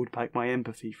having to hold back my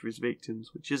empathy for his victims,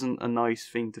 which isn't a nice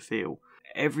thing to feel.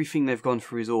 Everything they've gone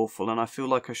through is awful, and I feel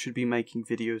like I should be making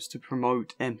videos to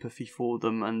promote empathy for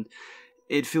them, and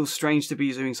it feels strange to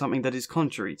be doing something that is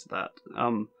contrary to that.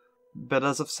 But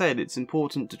as I've said, it's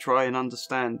important to try and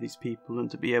understand these people and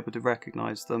to be able to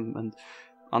recognise them and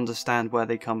understand where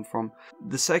they come from.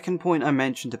 The second point I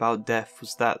mentioned about death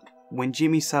was that when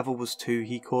Jimmy Savile was 2,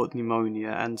 he caught pneumonia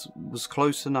and was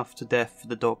close enough to death for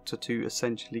the doctor to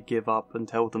essentially give up and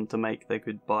tell them to make their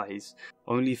goodbyes,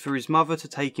 only for his mother to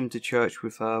take him to church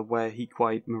with her, where he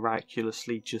quite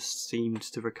miraculously just seemed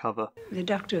to recover. The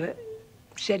doctor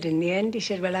said in the end, he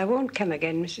said, "Well, I won't come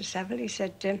again, Mrs. Savile." He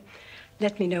said,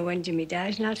 "Let me know when Jimmy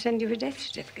dies and I'll send you a death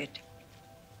certificate."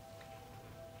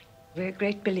 We're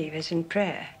great believers in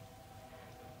prayer.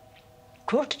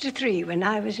 2:45 when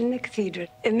I was in the cathedral,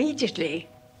 immediately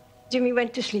Jimmy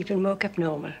went to sleep and woke up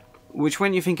normal. Which,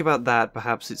 when you think about that,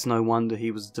 perhaps it's no wonder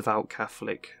he was a devout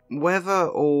Catholic. Whether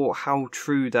or how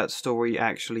true that story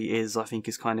actually is, I think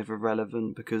is kind of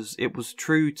irrelevant, because it was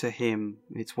true to him.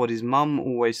 It's what his mum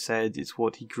always said, it's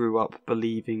what he grew up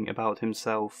believing about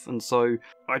himself, and so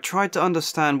I tried to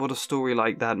understand what a story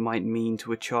like that might mean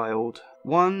to a child.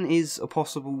 One is a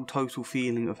possible total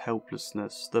feeling of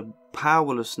helplessness, the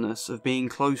powerlessness of being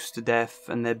close to death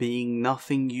and there being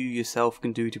nothing you yourself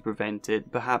can do to prevent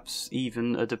it, perhaps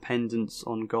even a dependence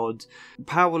on God.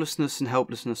 Powerlessness and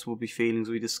helplessness will be feelings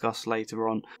we discuss later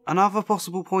on. Another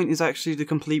possible point is actually the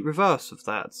complete reverse of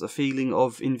that, a feeling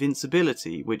of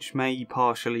invincibility, which may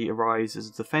partially arise as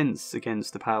a defence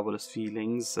against the powerless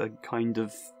feelings, a kind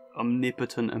of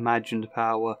omnipotent imagined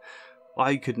power.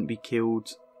 I couldn't be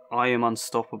killed, I am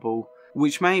unstoppable,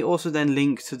 which may also then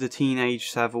link to the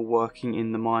teenage Savile working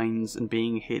in the mines and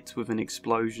being hit with an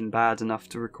explosion bad enough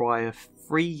to require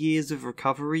 3 years of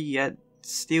recovery, yet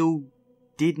still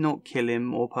did not kill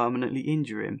him or permanently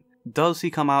injure him. Does he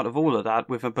come out of all of that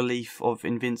with a belief of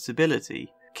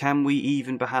invincibility? Can we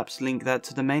even perhaps link that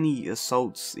to the many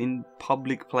assaults in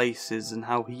public places and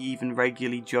how he even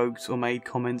regularly joked or made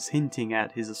comments hinting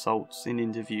at his assaults in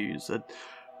interviews? A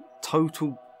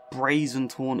total brazen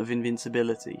taunt of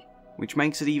invincibility, which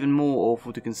makes it even more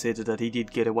awful to consider that he did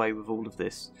get away with all of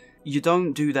this. You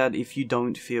don't do that if you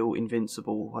don't feel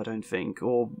invincible, I don't think,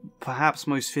 or perhaps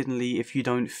most fittingly if you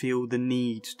don't feel the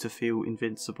need to feel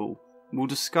invincible. We'll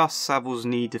discuss Savile's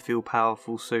need to feel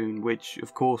powerful soon, which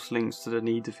of course links to the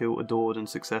need to feel adored and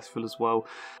successful as well.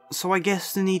 So I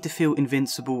guess the need to feel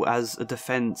invincible as a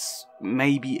defence,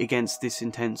 maybe against this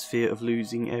intense fear of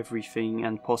losing everything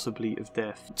and possibly of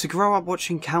death. To grow up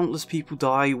watching countless people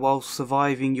die while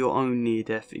surviving your own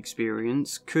near-death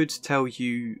experience could tell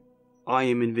you, I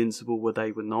am invincible where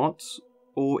they were not,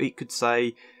 or it could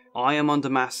say, I am under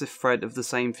massive threat of the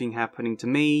same thing happening to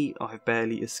me, I've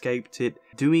barely escaped it.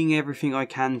 Doing everything I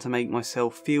can to make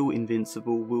myself feel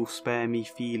invincible will spare me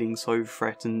feeling so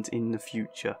threatened in the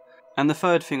future. And the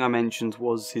third thing I mentioned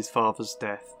was his father's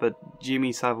death, but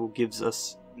Jimmy Savile gives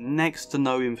us next to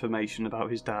no information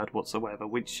about his dad whatsoever,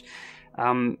 which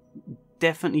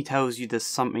definitely tells you there's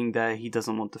something there he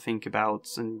doesn't want to think about,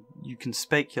 and you can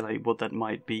speculate what that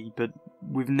might be, but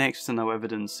with next to no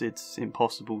evidence it's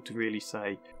impossible to really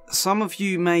say. Some of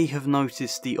you may have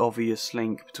noticed the obvious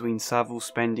link between Savile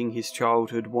spending his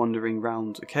childhood wandering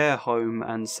round a care home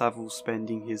and Savile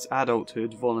spending his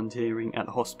adulthood volunteering at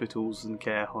hospitals and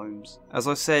care homes. As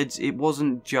I said, it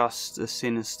wasn't just a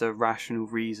sinister, rational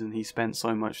reason he spent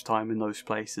so much time in those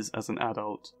places as an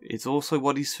adult. It's also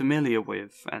what he's familiar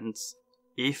with, and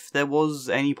if there was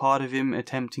any part of him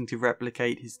attempting to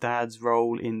replicate his dad's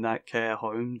role in that care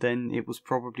home, then it was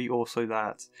probably also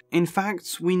that. In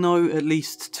fact, we know at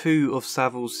least 2 of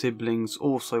Savile's siblings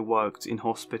also worked in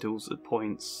hospitals at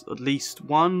points, at least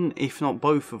one, if not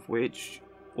both of which,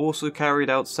 also carried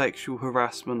out sexual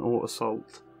harassment or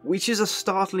assault. Which is a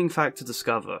startling fact to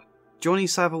discover. Johnny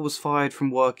Savile was fired from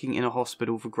working in a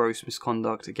hospital for gross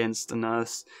misconduct against a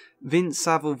nurse. Vince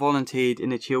Savile volunteered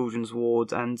in a children's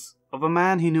ward, and of a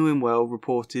man who knew him well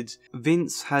reported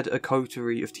Vince had a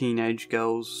coterie of teenage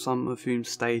girls, some of whom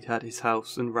stayed at his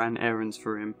house and ran errands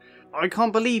for him. I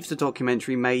can't believe the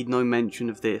documentary made no mention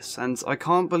of this, and I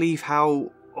can't believe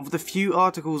how, of the few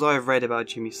articles I have read about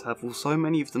Jimmy Savile, so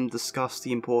many of them discuss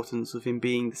the importance of him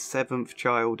being the 7th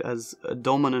child as a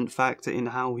dominant factor in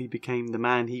how he became the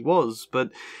man he was, but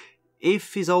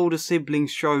if his older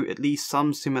siblings show at least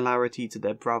some similarity to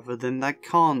their brother, then that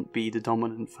can't be the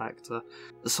dominant factor.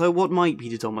 So what might be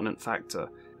the dominant factor?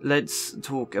 Let's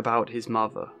talk about his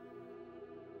mother.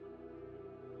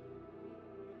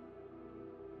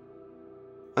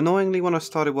 Annoyingly, when I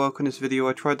started work on this video,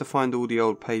 I tried to find all the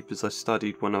old papers I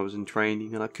studied when I was in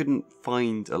training, and I couldn't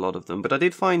find a lot of them. But I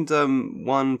did find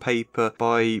one paper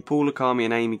by Paul Akami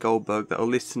and Amy Goldberg that I'll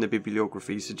list in the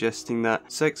bibliography, suggesting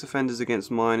that sex offenders against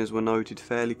minors were noted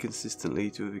fairly consistently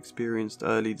to have experienced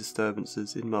early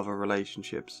disturbances in mother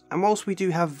relationships. And whilst we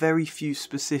do have very few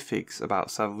specifics about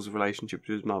Savile's relationship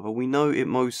to his mother, we know it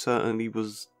most certainly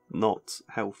was not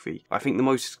healthy. I think the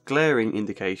most glaring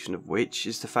indication of which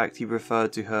is the fact he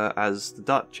referred to her as the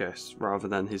Duchess rather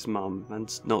than his mum,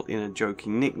 and not in a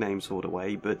joking nickname sort of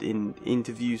way, but in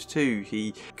interviews too,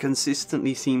 he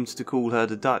consistently seems to call her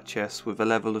the Duchess with a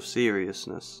level of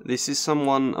seriousness. This is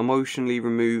someone emotionally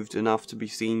removed enough to be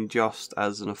seen just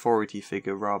as an authority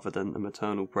figure rather than a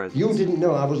maternal presence. You didn't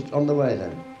know I was on the way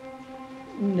then?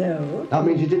 No. That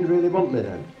means you didn't really want me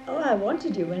then? Oh, I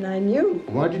wanted you when I knew.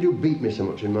 Why did you beat me so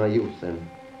much in my youth then?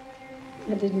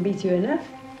 I didn't beat you enough.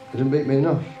 You didn't beat me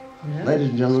enough? No. Ladies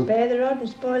and gentlemen. Spare the rod and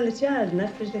spoil the child, and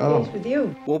that was the case with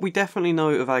you. What we definitely know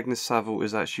of Agnes Savile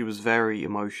is that she was very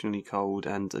emotionally cold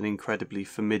and an incredibly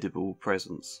formidable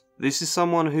presence. This is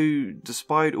someone who,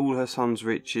 despite all her son's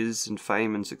riches and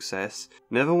fame and success,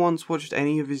 never once watched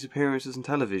any of his appearances on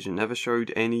television, never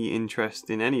showed any interest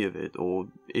in any of it, or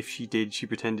if she did, she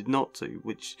pretended not to,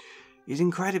 which is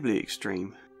incredibly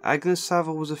extreme. Agnes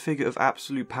Savile was a figure of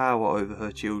absolute power over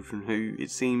her children who, it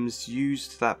seems,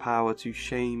 used that power to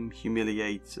shame,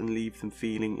 humiliate, and leave them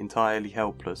feeling entirely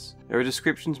helpless. There are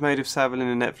descriptions made of Savile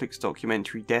in a Netflix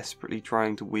documentary desperately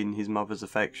trying to win his mother's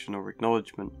affection or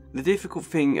acknowledgement. The difficult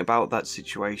thing about that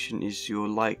situation is you're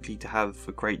likely to have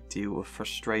a great deal of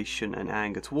frustration and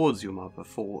anger towards your mother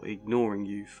for ignoring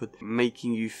you, for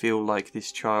making you feel like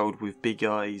this child with big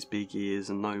eyes, big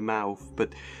ears, and no mouth,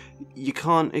 but you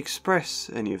can't express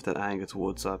any of that anger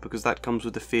towards her because that comes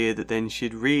with the fear that then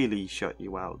she'd really shut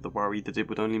you out, the worry that it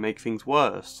would only make things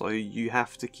worse, so you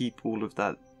have to keep all of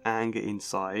that anger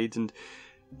inside and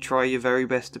try your very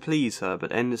best to please her,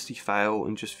 but endlessly fail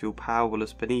and just feel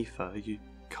powerless beneath her. You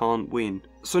can't win.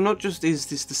 So not just is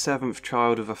this the 7th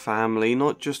child of a family,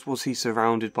 not just was he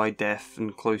surrounded by death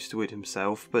and close to it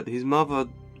himself, but his mother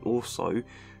also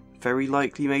very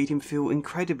likely made him feel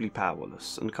incredibly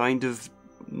powerless and kind of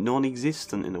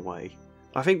non-existent in a way.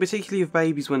 I think particularly of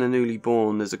babies when they're newly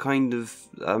born, there's a kind of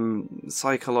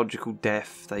psychological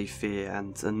death they fear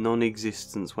and a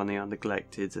non-existence when they are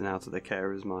neglected and out of their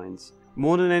carers' minds.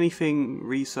 More than anything,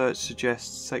 research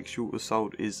suggests sexual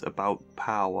assault is about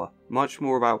power, much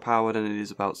more about power than it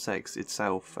is about sex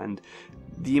itself, and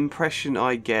the impression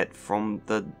I get from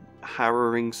the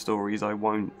harrowing stories I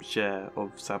won't share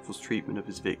of Savile's treatment of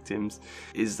his victims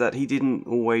is that he didn't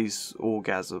always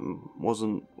orgasm,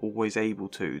 wasn't always able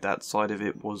to. That side of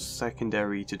it was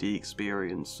secondary to the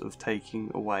experience of taking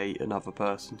away another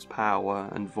person's power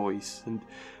and voice and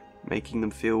making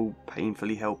them feel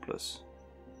painfully helpless.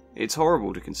 It's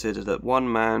horrible to consider that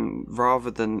one man,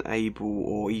 rather than able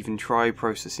or even try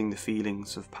processing the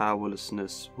feelings of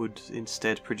powerlessness, would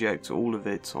instead project all of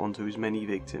it onto his many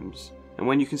victims. And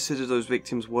when you consider those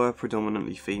victims were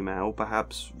predominantly female,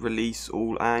 perhaps release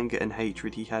all anger and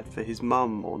hatred he had for his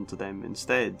mum onto them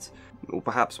instead. Or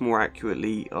perhaps more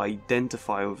accurately,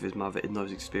 identify with his mother in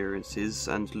those experiences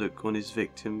and look on his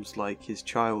victims like his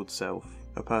child self,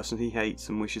 a person he hates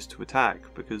and wishes to attack,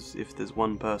 because if there's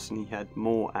one person he had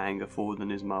more anger for than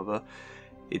his mother,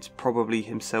 it's probably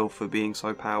himself for being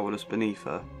so powerless beneath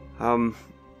her.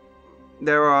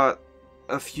 There are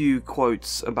a few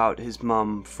quotes about his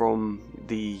mum from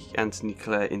the Anthony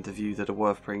Clare interview that are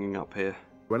worth bringing up here.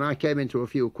 When I came into a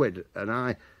few quid and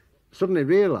I suddenly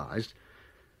realised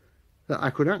that I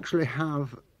could actually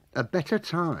have a better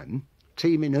time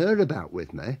teaming her about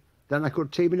with me than I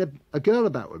could teaming a girl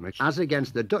about with me. As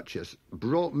against the Duchess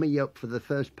brought me up for the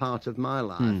first part of my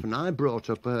life, and I brought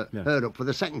up her up for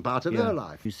the second part of her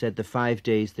life. You said the 5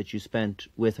 days that you spent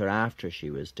with her after she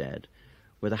was dead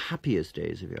were the happiest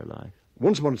days of your life.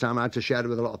 Once upon a time, I had to share her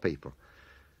with a lot of people.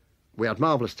 We had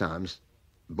marvellous times,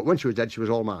 but when she was dead, she was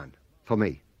all mine, for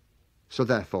me. So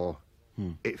therefore,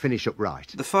 it finished up right.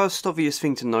 The first obvious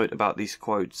thing to note about these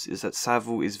quotes is that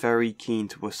Savile is very keen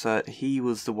to assert he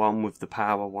was the one with the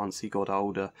power once he got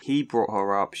older. He brought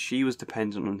her up, she was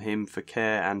dependent on him for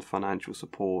care and financial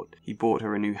support. He bought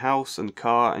her a new house and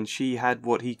car, and she had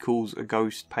what he calls a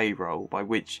ghost payroll, by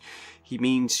which he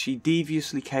means she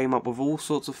deviously came up with all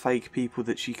sorts of fake people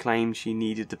that she claimed she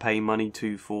needed to pay money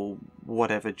to for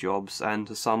whatever jobs, and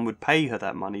her son would pay her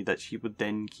that money that she would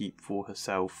then keep for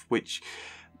herself, which...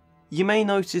 You may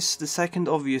notice the second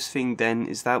obvious thing then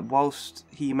is that whilst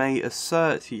he may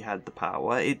assert he had the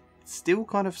power, it still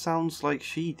kind of sounds like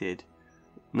she did.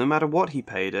 No matter what he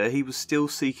paid her, he was still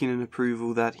seeking an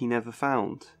approval that he never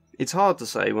found. It's hard to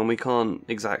say when we can't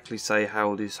exactly say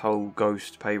how this whole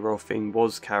ghost payroll thing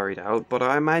was carried out, but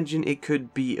I imagine it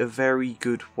could be a very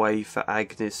good way for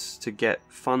Agnes to get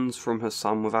funds from her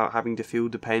son without having to feel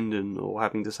dependent or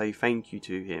having to say thank you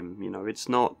to him. You know, it's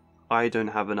not, I don't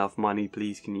have enough money,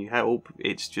 please can you help?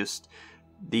 It's just,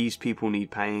 these people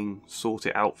need paying, sort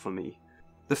it out for me.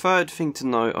 The third thing to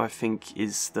note, I think,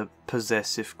 is the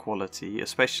possessive quality,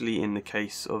 especially in the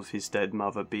case of his dead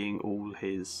mother being all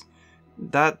his.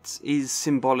 That is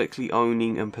symbolically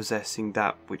owning and possessing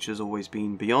that which has always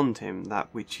been beyond him, that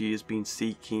which he has been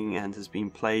seeking and has been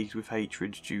plagued with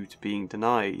hatred due to being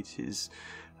denied, his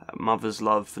mother's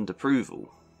love and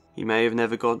approval. He may have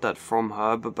never got that from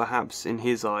her, but perhaps in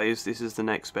his eyes this is the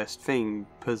next best thing,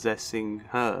 possessing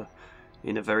her,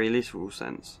 in a very literal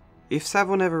sense. If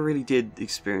Savile never really did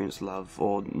experience love,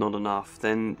 or not enough,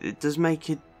 then it does make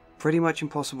it pretty much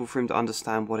impossible for him to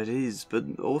understand what it is, but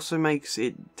also makes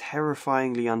it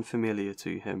terrifyingly unfamiliar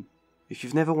to him. If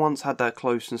you've never once had that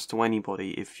closeness to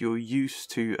anybody, if you're used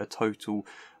to a total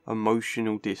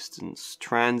emotional distance,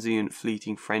 transient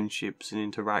fleeting friendships and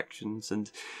interactions, and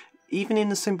even in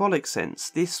the symbolic sense,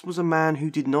 this was a man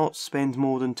who did not spend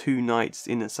more than 2 nights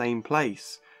in the same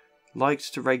place.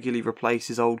 Liked to regularly replace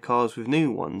his old cars with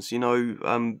new ones, you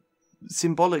know,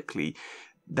 symbolically,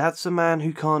 that's a man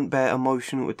who can't bear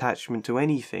emotional attachment to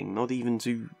anything, not even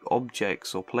to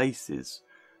objects or places.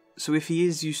 So if he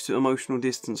is used to emotional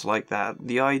distance like that,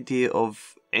 the idea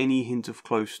of any hint of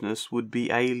closeness would be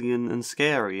alien and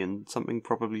scary, and something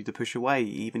probably to push away,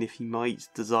 even if he might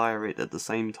desire it at the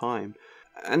same time.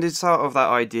 And it's out of that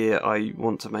idea I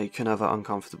want to make another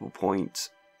uncomfortable point.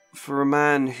 For a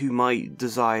man who might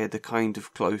desire the kind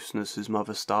of closeness his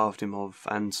mother starved him of,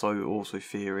 and so also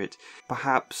fear it,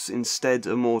 perhaps instead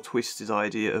a more twisted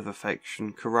idea of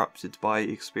affection corrupted by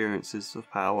experiences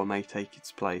of power may take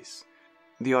its place.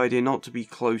 The idea not to be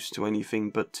close to anything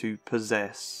but to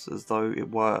possess, as though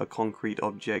it were a concrete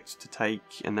object to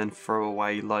take and then throw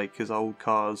away like his old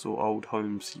cars or old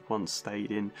homes he once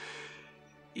stayed in.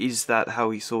 Is that how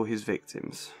he saw his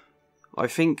victims? I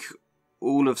think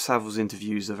all of Savile's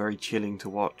interviews are very chilling to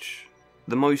watch.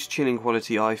 The most chilling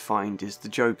quality I find is the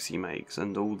jokes he makes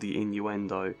and all the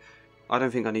innuendo. I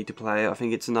don't think I need to play it. I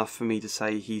think it's enough for me to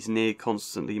say he's near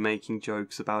constantly making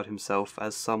jokes about himself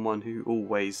as someone who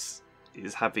always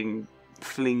is having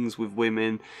flings with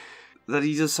women, that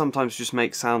he does sometimes just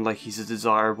make sound like he's a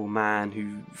desirable man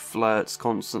who flirts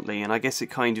constantly, and I guess it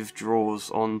kind of draws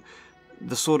on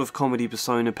the sort of comedy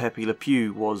persona Pepe Le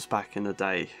Pew was back in the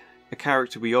day. A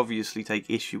character we obviously take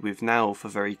issue with now for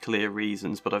very clear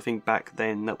reasons, but I think back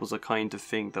then that was a kind of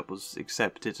thing that was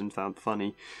accepted and found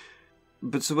funny.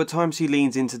 But so at times he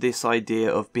leans into this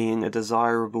idea of being a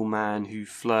desirable man who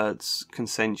flirts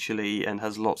consensually and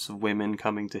has lots of women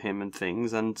coming to him and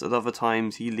things, and at other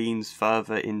times he leans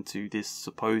further into this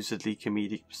supposedly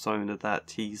comedic persona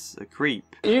that he's a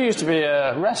creep. You used to be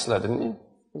a wrestler, didn't you?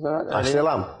 Is that right? I still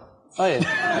am. Oh,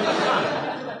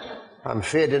 yeah. I'm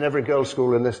feared in every girls'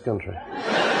 school in this country.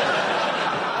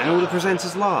 And all the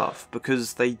presenters laugh,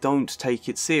 because they don't take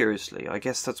it seriously. I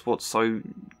guess that's what's so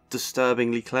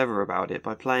disturbingly clever about it.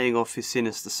 By playing off his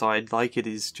sinister side like it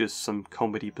is just some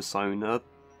comedy persona,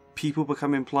 people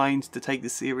become inclined to take the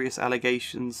serious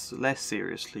allegations less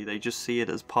seriously. They just see it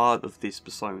as part of this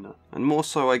persona. And more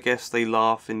so, I guess, they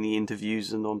laugh in the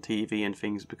interviews and on TV and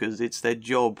things because it's their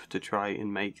job to try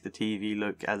and make the TV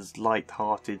look as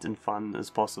light-hearted and fun as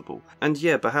possible. And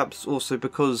yeah, perhaps also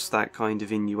because that kind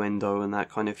of innuendo and that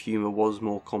kind of humour was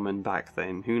more common back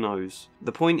then, who knows.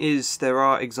 The point is, there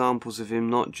are examples of him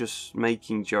not just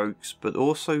making jokes, but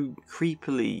also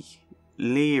creepily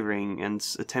leering and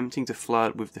attempting to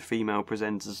flirt with the female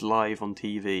presenters live on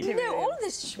TV. You know, all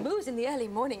this schmooze in the early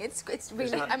morning, it's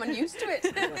really, I'm unused to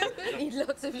it. Need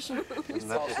lots of schmooze.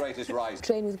 Pulse rate is rising.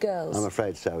 Train with girls. I'm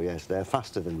afraid so, yes. They're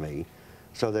faster than me,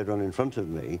 so they run in front of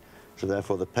me, so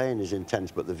therefore the pain is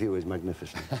intense, but the view is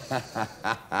magnificent.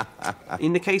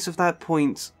 In the case of that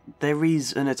point, there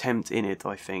is an attempt in it,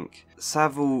 I think.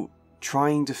 Savile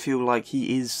trying to feel like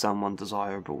he is someone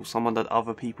desirable, someone that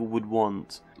other people would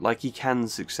want, like he can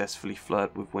successfully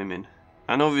flirt with women.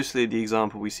 And obviously the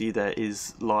example we see there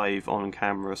is live on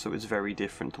camera, so it's very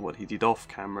different to what he did off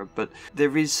camera, but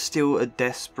there is still a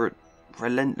desperate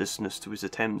relentlessness to his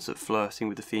attempts at flirting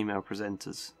with the female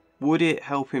presenters. Would it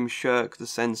help him shirk the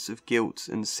sense of guilt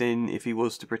and sin if he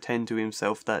was to pretend to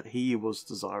himself that he was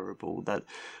desirable, that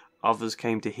others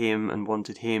came to him and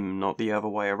wanted him, not the other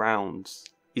way around?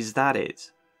 Is that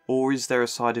it? Or is there a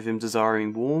side of him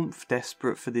desiring warmth,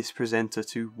 desperate for this presenter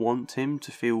to want him, to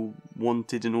feel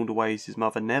wanted in all the ways his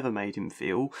mother never made him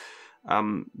feel?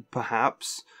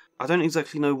 Perhaps. I don't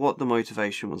exactly know what the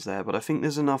motivation was there, but I think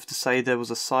there's enough to say there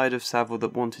was a side of Savile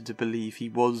that wanted to believe he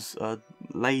was a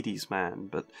ladies' man,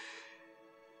 but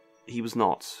he was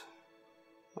not.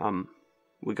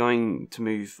 We're going to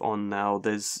move on now.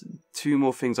 There's two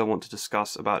more things I want to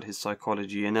discuss about his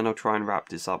psychology, and then I'll try and wrap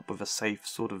this up with a safe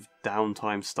sort of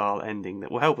downtime style ending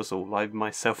that will help us all. I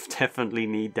myself definitely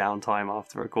need downtime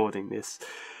after recording this.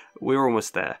 We're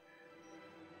almost there.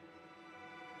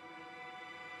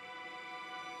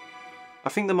 I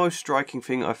think the most striking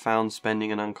thing I found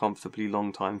spending an uncomfortably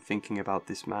long time thinking about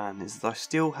this man is that I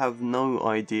still have no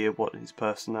idea what his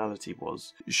personality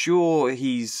was. Sure,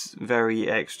 he's very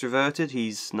extroverted,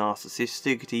 he's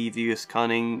narcissistic, devious,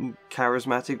 cunning,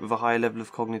 charismatic with a high level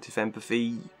of cognitive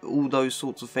empathy, all those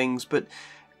sorts of things, but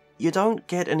you don't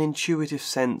get an intuitive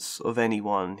sense of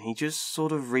anyone. He just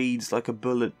sort of reads like a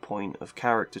bullet point of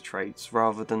character traits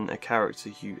rather than a character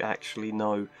you actually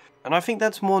know. And I think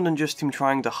that's more than just him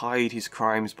trying to hide his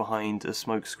crimes behind a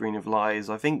smokescreen of lies.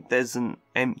 I think there's an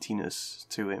emptiness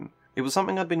to him. It was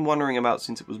something I'd been wondering about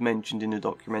since it was mentioned in a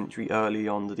documentary early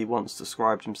on that he once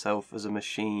described himself as a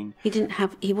machine.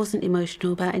 He wasn't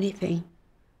emotional about anything.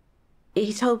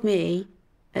 He told me,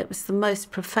 it was the most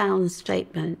profound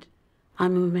statement,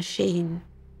 I'm a machine.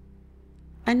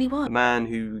 And he was. A man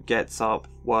who gets up,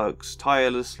 works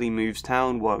tirelessly, moves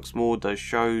town, works more, does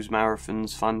shows,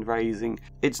 marathons, fundraising.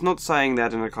 It's not saying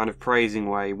that in a kind of praising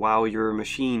way, wow, you're a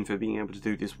machine for being able to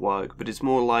do this work, but it's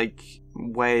more like,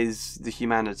 where's the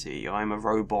humanity? I'm a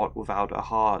robot without a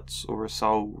heart or a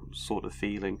soul sort of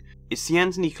feeling. It's the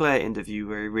Anthony Clare interview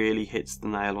where he really hits the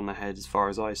nail on the head as far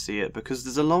as I see it, because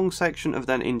there's a long section of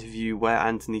that interview where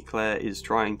Anthony Clare is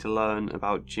trying to learn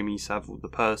about Jimmy Savile the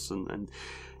person, and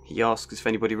he asks if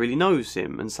anybody really knows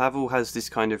him, and Savile has this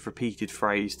kind of repeated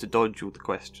phrase to dodge all the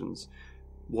questions.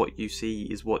 What you see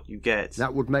is what you get.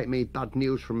 That would make me bad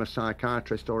news from a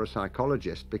psychiatrist or a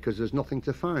psychologist, because there's nothing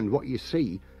to find. What you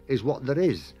see is what there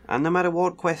is. And no matter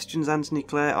what questions Anthony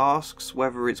Clare asks,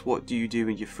 whether it's what do you do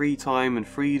in your free time and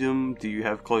freedom, do you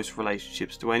have close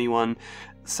relationships to anyone,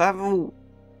 Savile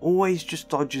always just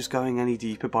dodges going any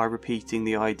deeper by repeating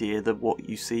the idea that what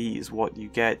you see is what you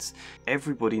get.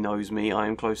 Everybody knows me, I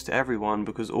am close to everyone,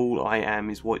 because all I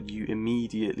am is what you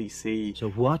immediately see.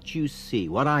 So what you see,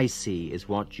 what I see, is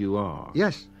what you are.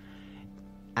 Yes.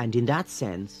 And in that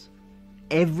sense,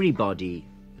 everybody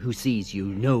who sees you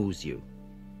knows you,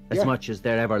 as much as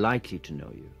they're ever likely to know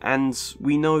you. And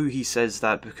we know he says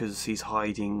that because he's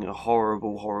hiding a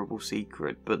horrible, horrible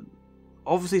secret, but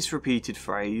of this repeated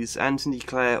phrase, Anthony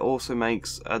Clare also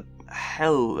makes a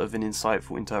hell of an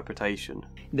insightful interpretation.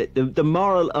 The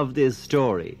moral of this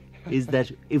story is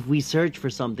that if we search for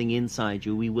something inside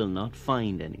you, we will not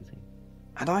find anything.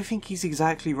 And I think he's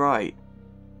exactly right.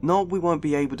 Not we won't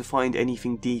be able to find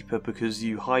anything deeper because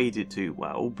you hide it too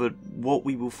well, but what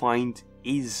we will find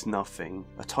is nothing.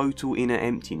 A total inner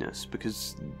emptiness,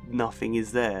 because nothing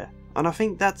is there. And I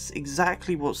think that's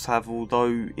exactly what Savile,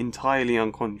 though entirely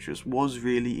unconscious, was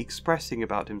really expressing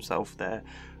about himself there.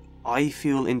 I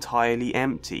feel entirely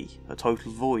empty, a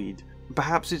total void.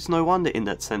 Perhaps it's no wonder in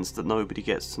that sense that nobody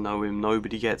gets to know him,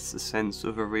 nobody gets the sense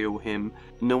of a real him.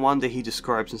 No wonder he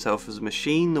describes himself as a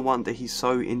machine, no wonder he's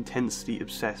so intensely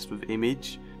obsessed with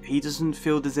image. he doesn't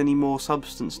feel there's any more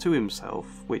substance to himself,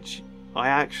 which I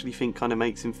actually think kind of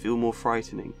makes him feel more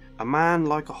frightening. A man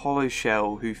like a hollow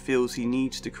shell who feels he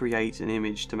needs to create an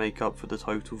image to make up for the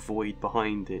total void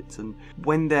behind it. And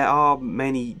when there are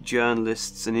many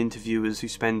journalists and interviewers who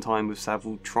spend time with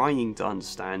Savile trying to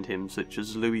understand him, such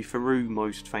as Louis Theroux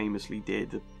most famously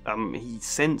did, he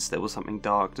sensed there was something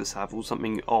dark to Savile,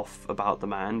 something off about the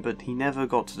man, but he never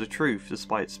got to the truth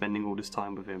despite spending all this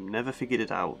time with him, never figured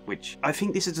it out, which I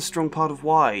think this is a strong part of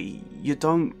why you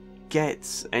don't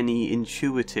get any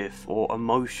intuitive or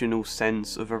emotional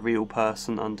sense of a real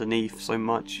person underneath so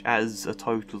much as a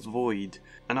total void.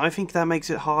 And I think that makes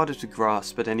it harder to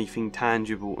grasp at anything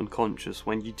tangible and conscious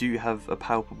when you do have a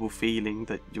palpable feeling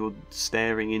that you're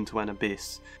staring into an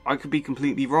abyss. I could be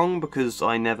completely wrong because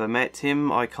I never met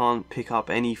him, I can't pick up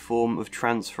any form of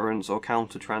transference or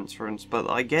counter-transference, but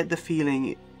I get the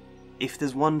feeling if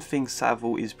there's one thing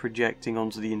Savile is projecting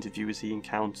onto the interviewers he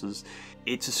encounters,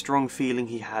 it's a strong feeling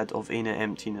he had of inner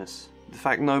emptiness. The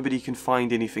fact nobody can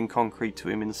find anything concrete to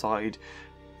him inside,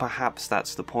 perhaps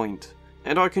that's the point.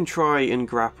 And I can try and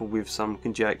grapple with some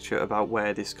conjecture about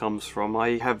where this comes from.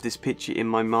 I have this picture in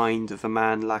my mind of a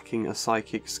man lacking a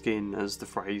psychic skin, as the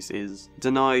phrase is,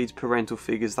 denied parental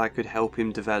figures that could help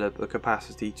him develop a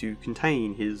capacity to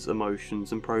contain his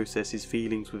emotions and process his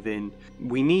feelings within.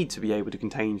 We need to be able to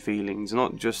contain feelings,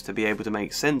 not just to be able to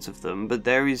make sense of them, but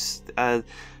there is a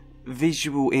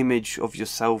visual image of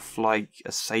yourself like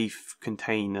a safe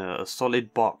container, a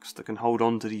solid box that can hold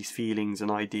on to these feelings and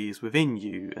ideas within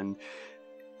you, and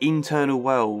internal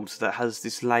world that has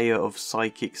this layer of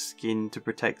psychic skin to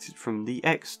protect it from the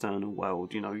external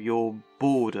world, you know, your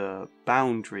border,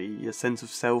 boundary, a sense of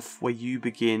self where you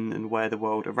begin and where the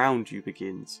world around you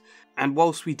begins. And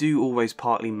whilst we do always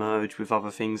partly merge with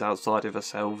other things outside of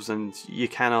ourselves, and you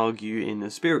can argue in a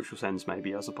spiritual sense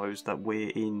maybe, I suppose, that we're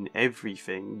in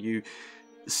everything, you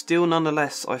still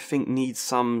nonetheless I think need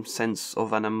some sense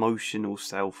of an emotional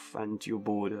self and your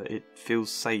border. It feels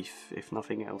safe if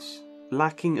nothing else.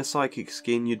 Lacking a psychic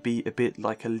skin, you'd be a bit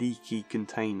like a leaky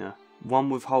container. One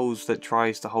with holes that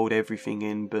tries to hold everything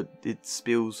in, but it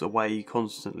spills away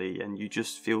constantly and you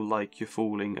just feel like you're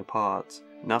falling apart.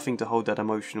 Nothing to hold that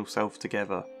emotional self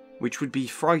together. Which would be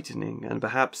frightening, and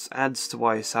perhaps adds to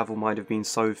why Savile might have been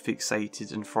so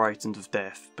fixated and frightened of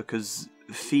death, because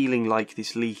feeling like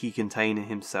this leaky container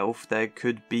himself, there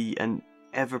could be an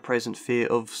ever-present fear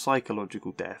of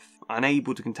psychological death.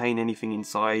 Unable to contain anything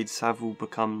inside, Savile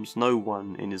becomes no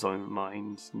one in his own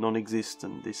mind,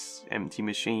 non-existent, this empty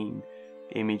machine,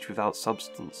 image without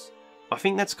substance. I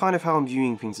think that's kind of how I'm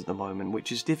viewing things at the moment,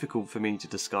 which is difficult for me to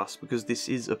discuss because this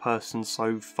is a person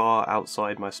so far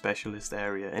outside my specialist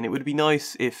area, and it would be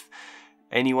nice if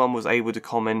anyone was able to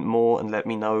comment more and let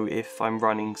me know if I'm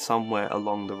running somewhere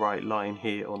along the right line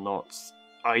here or not.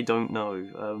 I don't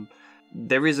know.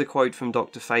 There is a quote from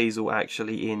Dr. Faisal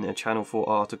actually in a Channel 4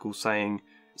 article saying,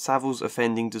 Savile's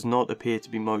offending does not appear to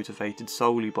be motivated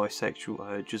solely by sexual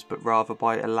urges, but rather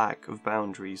by a lack of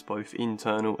boundaries, both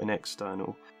internal and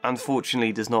external.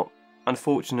 Unfortunately, there's not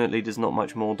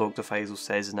much more Dr. Faisal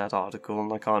says in that article,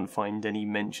 and I can't find any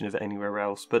mention of it anywhere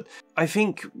else, but I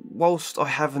think, whilst I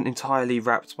haven't entirely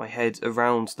wrapped my head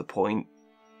around the point,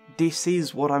 this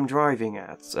is what I'm driving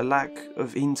at. A lack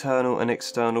of internal and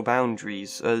external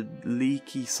boundaries, a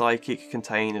leaky psychic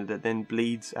container that then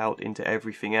bleeds out into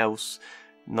everything else.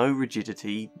 No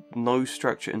rigidity, no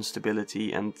structure and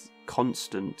stability and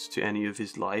constant to any of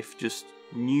his life, just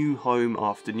new home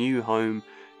after new home,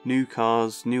 new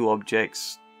cars, new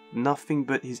objects, nothing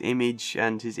but his image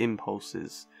and his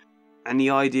impulses. And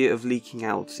the idea of leaking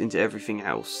out into everything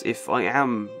else, if I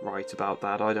am right about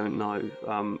that, I don't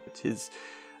know, his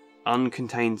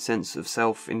uncontained sense of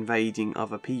self invading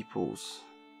other people's.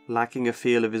 Lacking a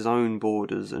feel of his own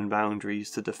borders and boundaries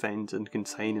to defend and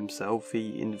contain himself,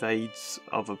 he invades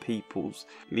other people's,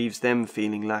 leaves them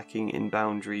feeling lacking in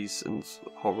boundaries and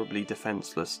horribly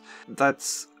defenceless.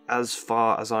 That's as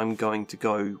far as I'm going to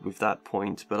go with that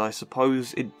point, but I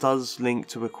suppose it does link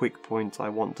to a quick point I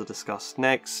want to discuss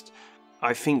next.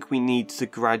 I think we need to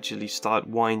gradually start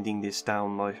winding this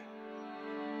down though.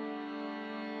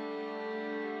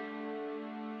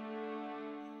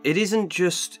 It isn't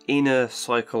just inner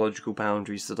psychological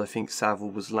boundaries that I think Savile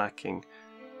was lacking.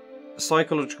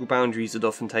 Psychological boundaries that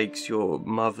often takes your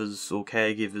mother's or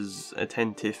caregiver's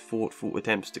attentive, thoughtful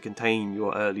attempts to contain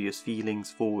your earliest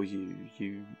feelings for you.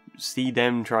 You see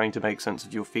them trying to make sense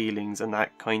of your feelings, and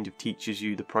that kind of teaches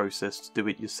you the process to do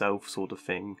it yourself sort of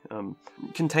thing.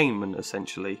 Containment,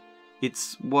 essentially.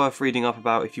 It's worth reading up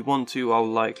about if you want to. I'll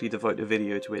likely devote a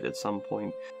video to it at some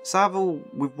point. Savile,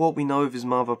 with what we know of his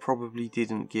mother, probably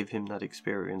didn't give him that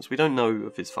experience. We don't know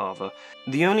of his father.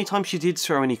 The only time she did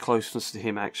show any closeness to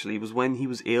him, actually, was when he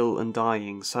was ill and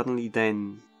dying. Suddenly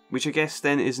then, which I guess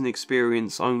then is an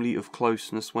experience only of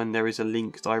closeness when there is a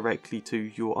link directly to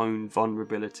your own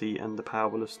vulnerability and the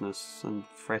powerlessness and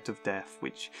threat of death,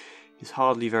 which is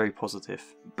hardly very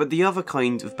positive. But the other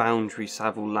kind of boundary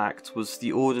Savile lacked was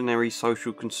the ordinary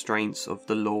social constraints of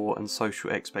the law and social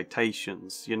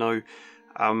expectations. You know,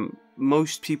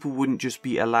 most people wouldn't just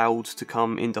be allowed to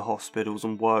come into hospitals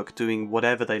and work doing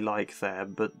whatever they like there,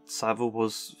 but Savile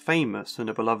was famous and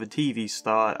a beloved TV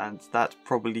star, and that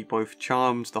probably both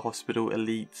charmed the hospital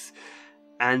elites,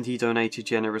 and he donated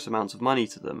generous amounts of money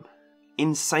to them.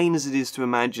 Insane as it is to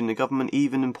imagine, the government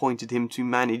even appointed him to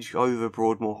manage over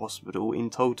Broadmoor Hospital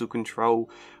in total control,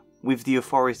 with the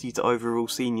authority to overrule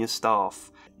senior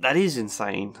staff. That is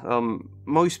insane.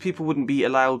 Most people wouldn't be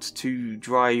allowed to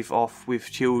drive off with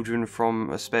children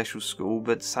from a special school,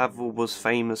 but Savile was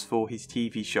famous for his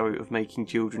TV show of making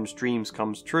children's dreams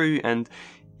come true, and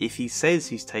if he says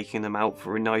he's taking them out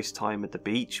for a nice time at the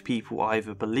beach, people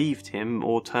either believed him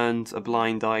or turned a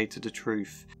blind eye to the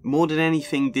truth. More than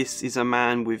anything, this is a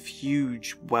man with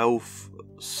huge wealth,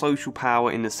 social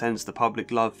power in the sense the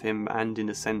public love him, and in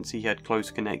the sense he had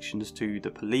close connections to the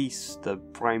police, the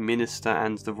Prime Minister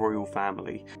and the royal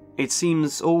family. It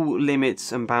seems all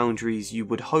limits and boundaries you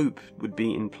would hope would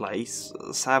be in place,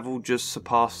 Savile just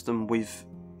surpassed them with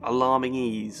alarming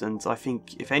ease, and I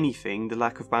think, if anything, the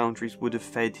lack of boundaries would have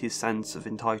fed his sense of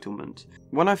entitlement.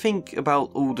 When I think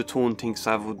about all the taunting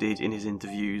Savile did in his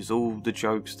interviews, all the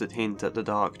jokes that hint at the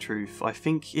dark truth, I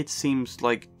think it seems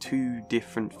like two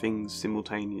different things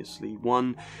simultaneously.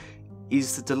 One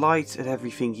is the delight at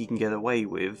everything he can get away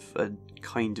with, a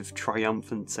kind of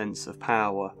triumphant sense of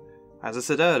power. As I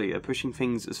said earlier, pushing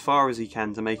things as far as he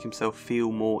can to make himself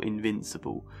feel more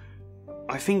invincible.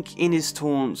 I think in his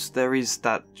taunts there is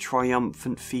that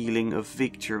triumphant feeling of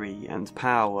victory and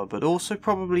power, but also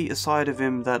probably a side of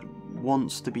him that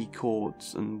wants to be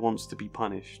caught and wants to be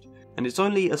punished. And it's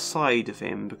only a side of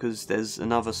him because there's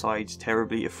another side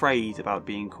terribly afraid about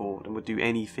being caught and would do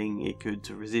anything it could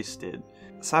to resist it.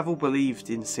 Savile believed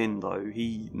in sin though,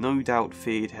 he no doubt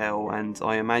feared hell, and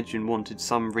I imagine wanted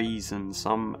some reason,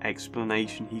 some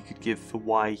explanation he could give for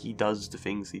why he does the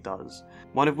things he does.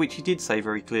 One of which he did say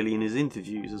very clearly in his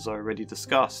interviews, as I already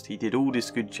discussed. He did all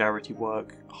this good charity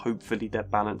work, hopefully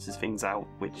that balances things out,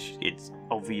 which it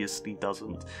obviously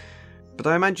doesn't. But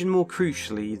I imagine more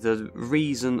crucially, the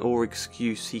reason or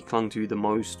excuse he clung to the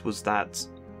most was that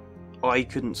I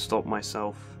couldn't stop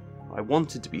myself. I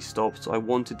wanted to be stopped, I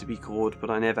wanted to be caught, but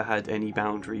I never had any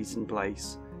boundaries in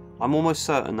place. I'm almost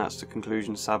certain that's the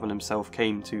conclusion Savile himself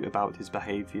came to about his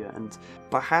behaviour, and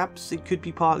perhaps it could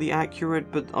be partly accurate,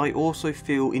 but I also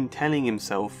feel in telling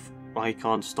himself, I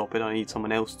can't stop it, I need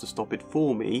someone else to stop it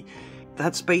for me,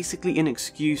 that's basically an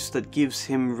excuse that gives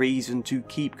him reason to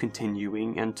keep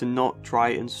continuing and to not try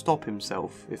and stop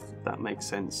himself, if that makes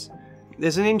sense.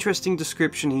 There's an interesting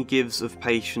description he gives of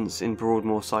patients in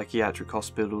Broadmoor Psychiatric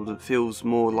Hospital that feels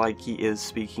more like he is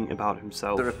speaking about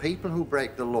himself. There are people who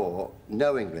break the law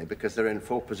knowingly because they're in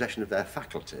full possession of their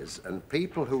faculties, and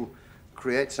people who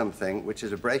create something which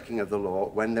is a breaking of the law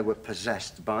when they were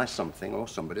possessed by something or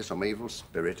somebody, some evil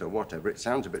spirit or whatever. It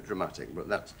sounds a bit dramatic, but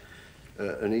that's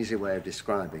an easy way of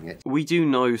describing it. We do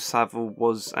know Savile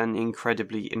was an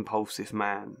incredibly impulsive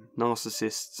man.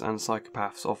 Narcissists and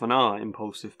psychopaths often are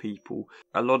impulsive people.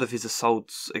 A lot of his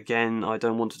assaults, again, I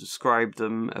don't want to describe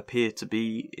them, appear to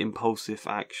be impulsive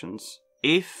actions.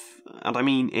 If, and I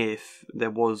mean if,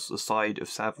 there was a side of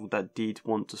Savile that did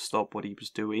want to stop what he was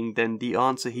doing, then the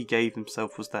answer he gave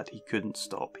himself was that he couldn't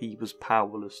stop. He was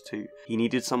powerless to. He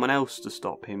needed someone else to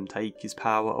stop him, take his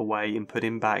power away and put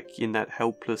him back in that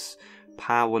helpless,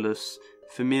 powerless,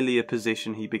 familiar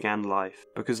position he began life,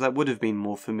 because that would have been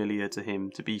more familiar to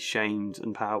him, to be shamed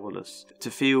and powerless.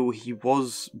 To feel he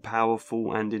was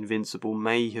powerful and invincible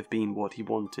may have been what he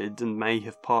wanted, and may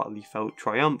have partly felt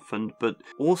triumphant, but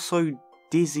also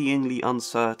dizzyingly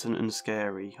uncertain and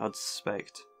scary, I'd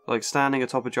suspect. Like standing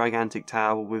atop a gigantic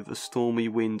tower with a stormy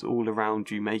wind all around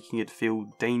you, making it feel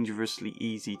dangerously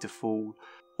easy to fall.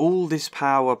 All this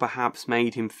power perhaps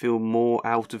made him feel more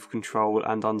out of control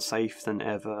and unsafe than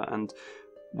ever, and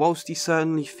whilst he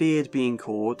certainly feared being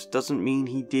caught, doesn't mean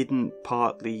he didn't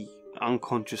partly,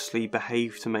 unconsciously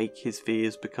behave to make his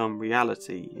fears become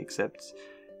reality, except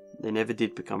they never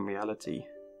did become reality.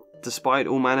 Despite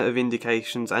all manner of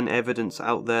indications and evidence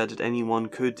out there that anyone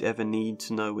could ever need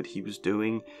to know what he was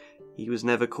doing, he was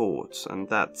never caught, and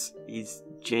that is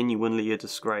genuinely a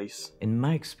disgrace. In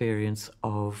my experience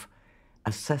of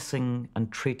assessing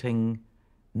and treating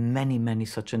many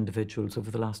such individuals over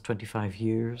the last 25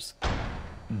 years,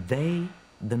 they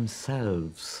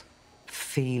themselves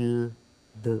feel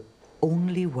the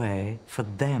only way for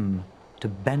them to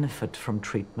benefit from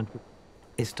treatment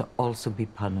is to also be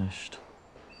punished.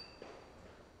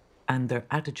 And their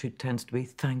attitude tends to be,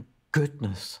 thank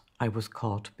goodness I was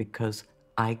caught because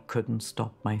I couldn't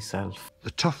stop myself.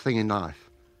 The tough thing in life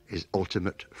is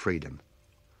ultimate freedom.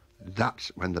 That's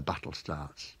when the battle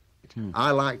starts.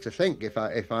 I like to think if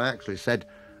I actually said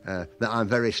that I'm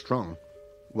very strong,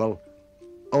 well,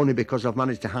 only because I've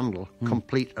managed to handle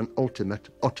complete and ultimate,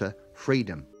 utter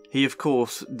freedom. He, of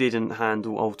course, didn't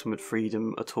handle ultimate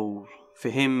freedom at all. For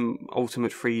him,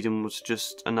 ultimate freedom was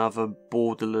just another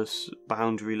borderless,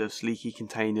 boundaryless, leaky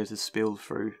container to spill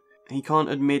through. He can't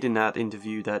admit in that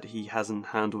interview that he hasn't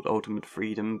handled ultimate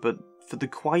freedom, but for the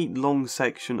quite long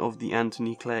section of the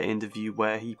Anthony Clare interview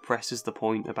where he presses the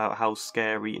point about how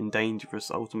scary and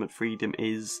dangerous ultimate freedom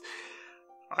is,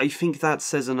 I think that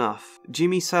says enough.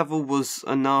 Jimmy Savile was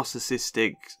a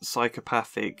narcissistic,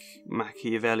 psychopathic,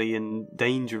 Machiavellian,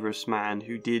 dangerous man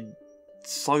who did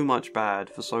so much bad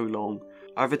for so long.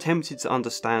 I've attempted to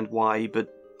understand why,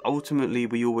 but ultimately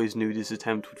we always knew this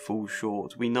attempt would fall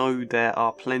short. We know there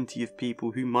are plenty of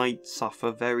people who might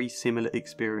suffer very similar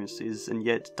experiences and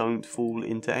yet don't fall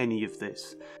into any of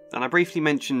this. And I briefly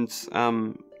mentioned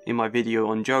in my video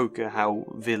on Joker how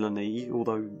villainy,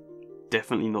 although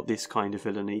definitely not this kind of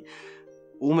villainy,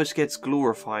 almost gets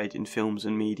glorified in films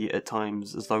and media at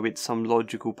times as though it's some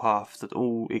logical path that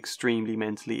all extremely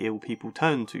mentally ill people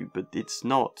turn to, but it's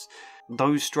not.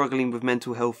 Those struggling with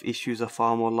mental health issues are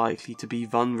far more likely to be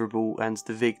vulnerable and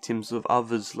the victims of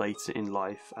others later in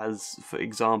life, as, for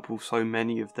example, so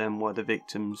many of them were the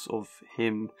victims of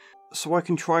him. So I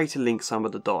can try to link some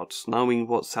of the dots, knowing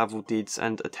what Savile did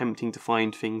and attempting to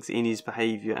find things in his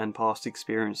behaviour and past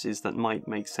experiences that might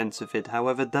make sense of it.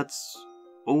 However, that's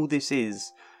all this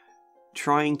is.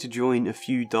 Trying to join a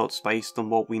few dots based on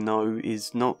what we know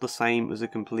is not the same as a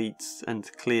complete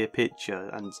and clear picture,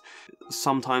 and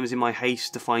sometimes in my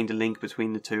haste to find a link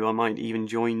between the two, I might even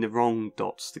join the wrong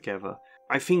dots together.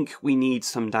 I think we need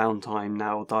some downtime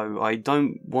now, though. I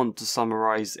don't want to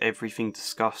summarise everything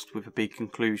discussed with a big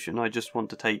conclusion. I just want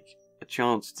to take a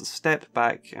chance to step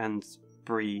back and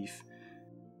breathe.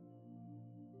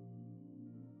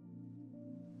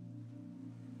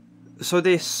 So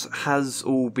this has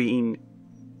all been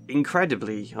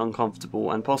incredibly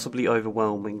uncomfortable and possibly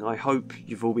overwhelming. I hope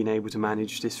you've all been able to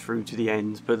manage this through to the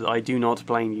end, but I do not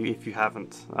blame you if you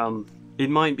haven't. It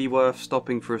might be worth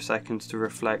stopping for a second to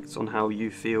reflect on how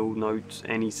you feel, note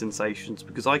any sensations,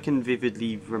 because I can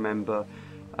vividly remember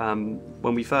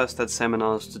when we first had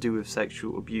seminars to do with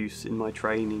sexual abuse in my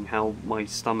training, how my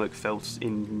stomach felt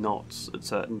in knots at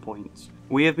certain points.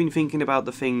 We have been thinking about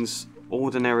the things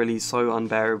ordinarily so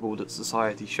unbearable that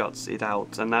society shuts it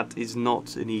out, and that is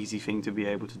not an easy thing to be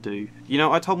able to do. You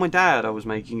know, I told my dad I was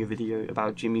making a video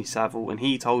about Jimmy Savile, and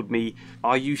he told me,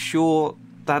 "Are you sure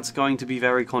that's going to be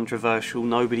very controversial?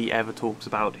 Nobody ever talks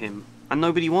about him." And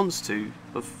nobody wants to.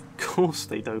 Of course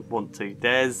they don't want to.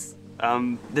 There's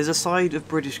a side of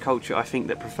British culture, I think,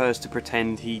 that prefers to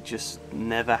pretend he just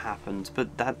never happened,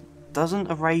 but that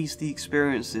doesn't erase the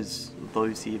experiences of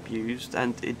those he abused,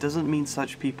 and it doesn't mean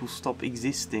such people stop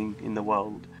existing in the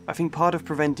world. I think part of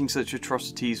preventing such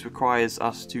atrocities requires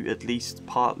us to at least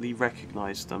partly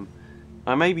recognise them.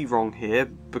 I may be wrong here,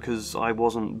 because I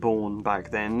wasn't born back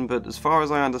then, but as far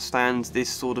as I understand, this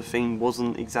sort of thing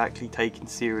wasn't exactly taken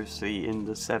seriously in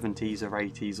the 70s or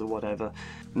 80s or whatever.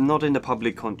 Not in the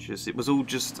public conscious. It was all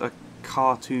just a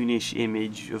cartoonish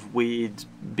image of weird,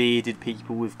 bearded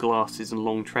people with glasses and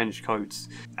long trench coats,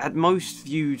 at most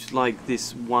viewed like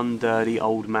this one dirty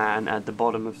old man at the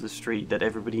bottom of the street that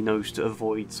everybody knows to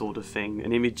avoid sort of thing,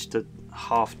 an image to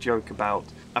half joke about.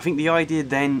 I think the idea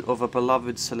then of a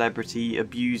beloved celebrity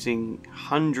abusing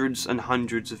hundreds and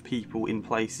hundreds of people in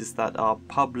places that are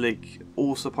public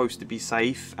or supposed to be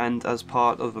safe and as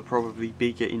part of a probably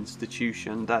bigger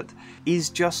institution, that is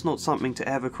just not something to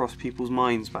ever cross people's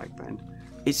minds back then.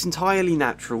 It's entirely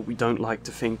natural we don't like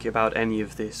to think about any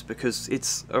of this, because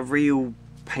it's a real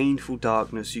painful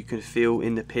darkness you can feel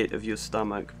in the pit of your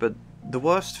stomach, but the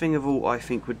worst thing of all, I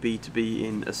think, would be to be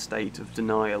in a state of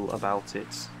denial about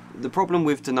it. The problem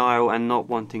with denial and not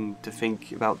wanting to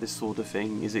think about this sort of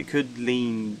thing is it could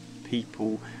lean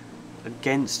people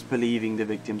against believing the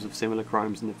victims of similar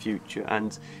crimes in the future,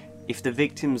 and if the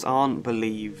victims aren't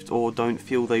believed or don't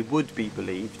feel they would be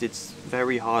believed, it's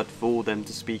very hard for them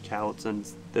to speak out and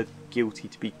the guilty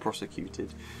to be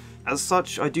prosecuted. As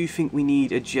such, I do think we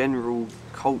need a general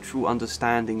cultural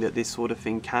understanding that this sort of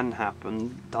thing can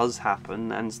happen, does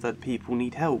happen, and that people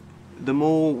need help. The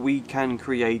more we can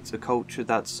create a culture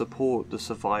that supports the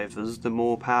survivors, the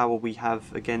more power we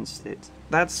have against it.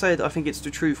 That said, I think it's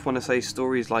the truth when I say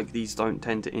stories like these don't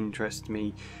tend to interest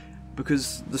me,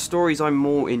 because the stories I'm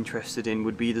more interested in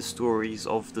would be the stories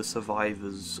of the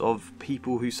survivors, of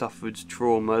people who suffered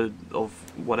trauma of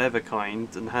whatever kind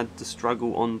and had to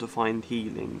struggle on to find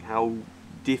healing, how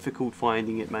difficult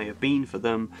finding it may have been for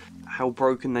them, how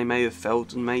broken they may have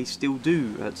felt and may still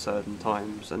do at certain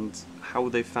times, and how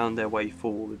they found their way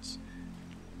forwards.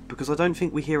 Because I don't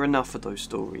think we hear enough of those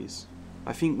stories.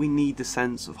 I think we need the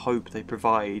sense of hope they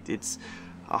provide. It's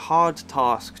a hard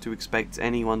task to expect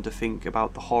anyone to think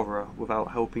about the horror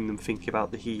without helping them think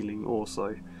about the healing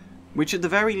also. Which at the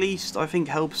very least I think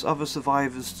helps other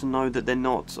survivors to know that they're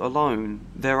not alone.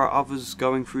 There are others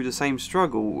going through the same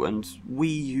struggle, and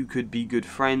we who could be good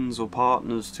friends or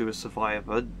partners to a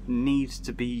survivor need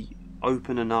to be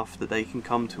open enough that they can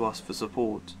come to us for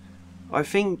support. I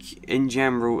think in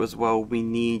general as well we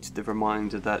need the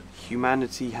reminder that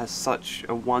humanity has such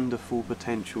a wonderful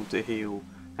potential to heal.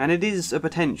 And it is a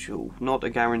potential, not a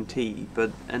guarantee,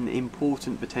 but an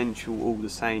important potential all the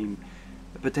same.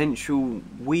 A potential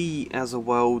we as a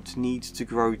world need to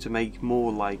grow to make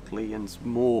more likely and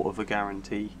more of a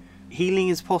guarantee. Healing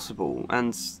is possible,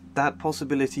 and that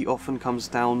possibility often comes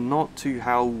down not to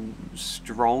how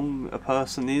strong a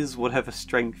person is, whatever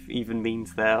strength even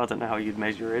means there, I don't know how you'd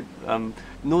measure it,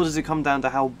 nor does it come down to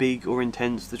how big or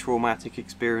intense the traumatic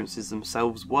experiences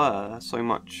themselves were, so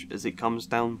much as it comes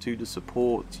down to the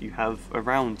support you have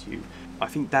around you. I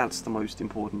think that's the most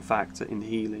important factor in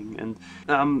healing,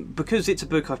 and because it's a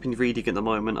book I've been reading at the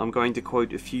moment, I'm going to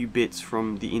quote a few bits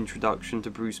from the introduction to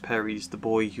Bruce Perry's The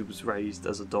Boy Who Was Raised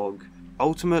as a Dog.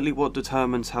 Ultimately, what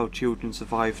determines how children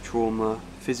survive trauma,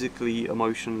 physically,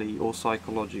 emotionally, or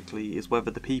psychologically, is whether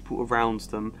the people around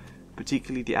them,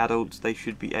 particularly the adults they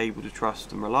should be able to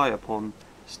trust and rely upon,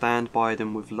 stand by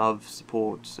them with love,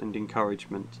 support, and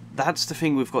encouragement. That's the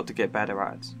thing we've got to get better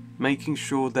at. Making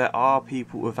sure there are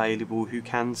people available who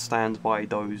can stand by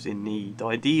those in need.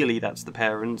 Ideally, that's the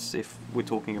parents, if we're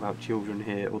talking about children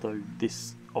here, although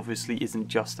this obviously isn't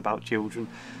just about children.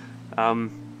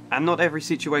 And not every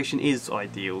situation is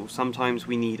ideal. Sometimes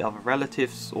we need other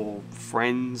relatives or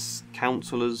friends,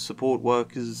 counsellors, support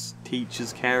workers,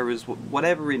 teachers, carers,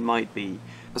 whatever it might be.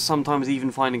 Sometimes even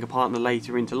finding a partner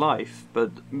later into life,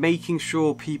 but making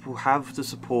sure people have the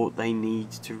support they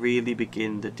need to really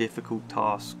begin the difficult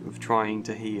task of trying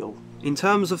to heal. In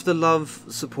terms of the love,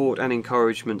 support and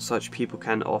encouragement such people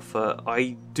can offer,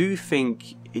 I do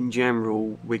think in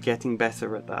general we're getting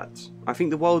better at that. I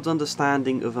think the world's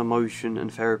understanding of emotion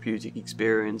and therapeutic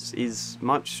experience is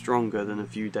much stronger than a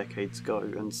few decades ago,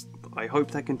 and I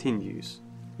hope that continues.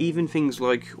 Even things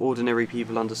like ordinary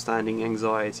people understanding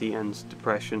anxiety and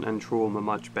depression and trauma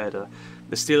much better.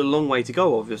 There's still a long way to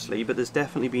go obviously, but there's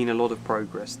definitely been a lot of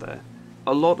progress there.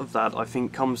 A lot of that I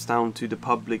think comes down to the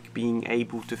public being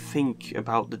able to think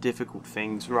about the difficult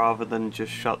things rather than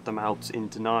just shut them out in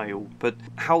denial, but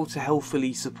how to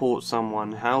healthily support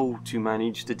someone, how to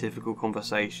manage the difficult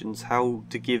conversations, how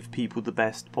to give people the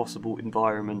best possible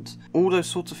environment. All those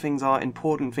sorts of things are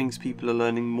important things people are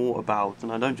learning more about,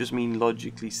 and I don't just mean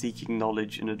logically seeking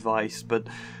knowledge and advice, but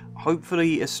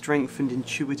hopefully a strengthened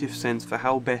intuitive sense for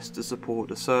how best to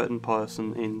support a certain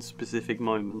person in specific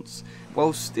moments.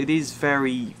 Whilst it is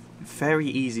very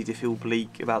easy to feel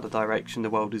bleak about the direction the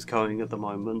world is going at the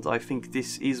moment, I think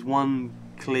this is one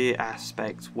clear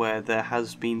aspect where there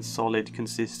has been solid,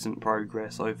 consistent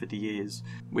progress over the years.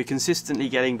 We're consistently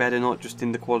getting better not just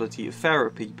in the quality of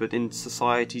therapy, but in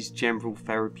society's general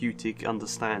therapeutic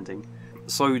understanding.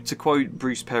 So to quote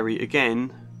Bruce Perry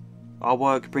again, our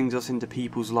work brings us into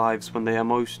people's lives when they are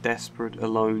most desperate,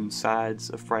 alone, sad,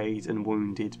 afraid and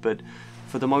wounded, but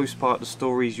for the most part the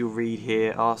stories you'll read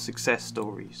here are success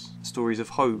stories. Stories of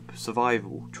hope,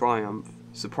 survival, triumph.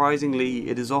 Surprisingly,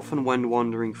 it is often when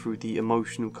wandering through the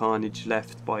emotional carnage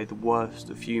left by the worst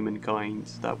of humankind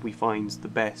that we find the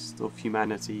best of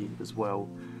humanity as well.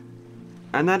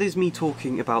 And that is me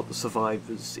talking about the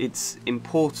survivors. It's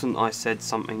important I said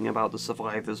something about the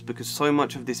survivors because so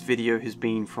much of this video has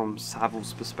been from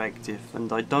Savile's perspective,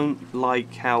 and I don't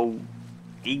like how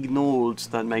ignored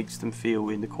that makes them feel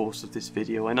in the course of this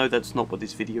video. I know that's not what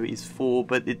this video is for,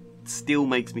 but it still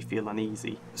makes me feel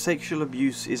uneasy. Sexual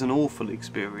abuse is an awful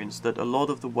experience that a lot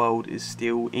of the world is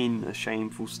still in a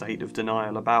shameful state of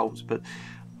denial about, but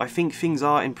I think things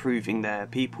are improving there.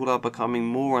 People are becoming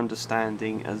more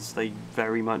understanding, as they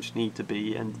very much need to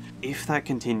be, and if that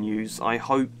continues, I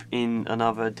hope in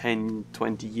another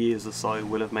 10-20 years or so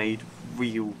we'll have made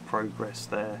real progress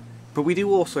there. But we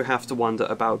do also have to wonder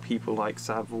about people like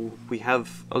Savile. We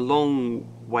have a long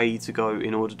way to go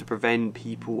in order to prevent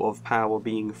people of power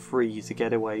being free to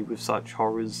get away with such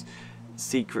horrors,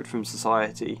 secret from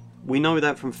society. We know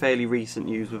that from fairly recent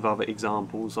news with other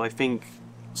examples. I think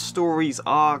stories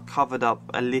are covered up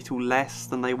a little less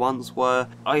than they once were.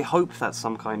 I hope that's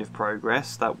some kind of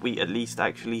progress, that we at least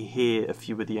actually hear a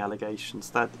few of the allegations.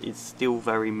 That is still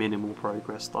very minimal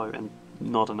progress though, and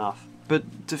not enough.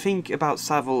 But to think about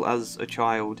Savile as a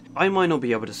child, I might not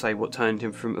be able to say what turned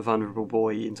him from a vulnerable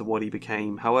boy into what he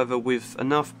became. However, with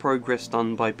enough progress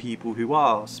done by people who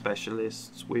are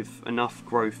specialists, with enough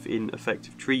growth in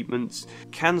effective treatments,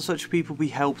 can such people be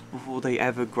helped before they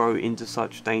ever grow into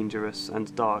such dangerous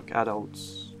and dark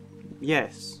adults?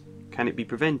 Yes. Can it be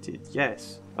prevented?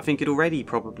 Yes. I think it already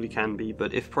probably can be,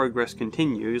 but if progress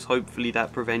continues, hopefully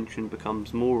that prevention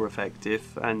becomes more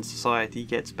effective and society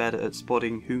gets better at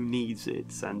spotting who needs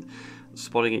it and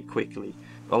spotting it quickly.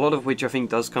 A lot of which I think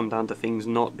does come down to things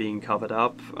not being covered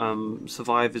up,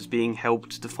 survivors being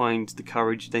helped to find the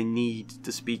courage they need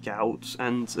to speak out,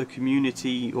 and a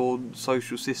community or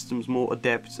social systems more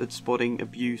adept at spotting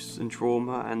abuse and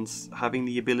trauma and having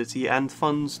the ability and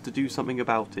funds to do something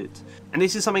about it. And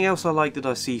this is something else I like that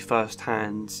I see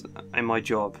firsthand in my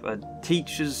job.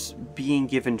 Teachers being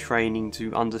given training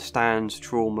to understand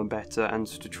trauma better and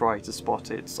to try to spot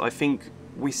it. I think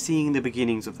we're seeing the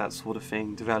beginnings of that sort of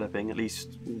thing developing, at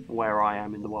least where I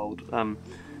am in the world.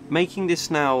 Making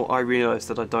this now, I realise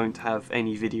that I don't have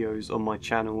any videos on my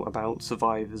channel about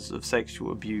survivors of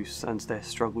sexual abuse and their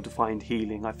struggle to find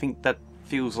healing. I think that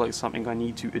feels like something I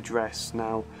need to address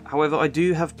now. However, I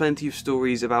do have plenty of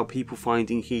stories about people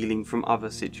finding healing from other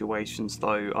situations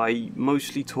though. I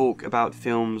mostly talk about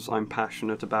films I'm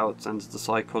passionate about and the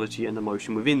psychology and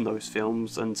emotion within those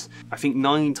films, and I think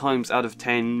 9 times out of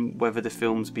 10, whether the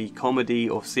films be comedy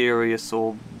or serious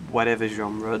or whatever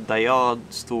genre, they are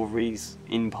stories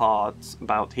in part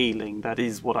about healing. That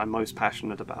is what I'm most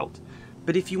passionate about.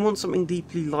 But if you want something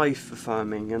deeply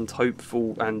life-affirming and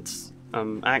hopeful and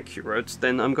accurate,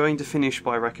 then I'm going to finish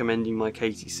by recommending my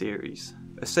Satie series.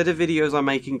 A set of videos I'm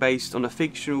making based on a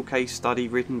fictional case study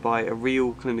written by a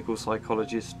real clinical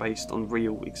psychologist based on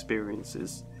real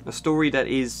experiences. A story that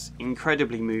is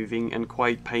incredibly moving and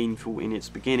quite painful in its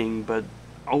beginning, but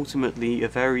ultimately a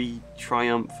very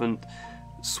triumphant,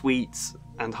 sweet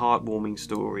and heartwarming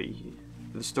story.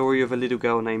 The story of a little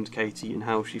girl named Katie and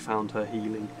how she found her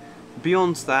healing.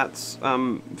 Beyond that,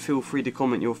 feel free to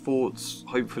comment your thoughts,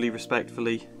 hopefully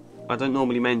respectfully. I don't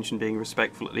normally mention being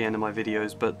respectful at the end of my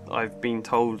videos, but I've been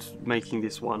told making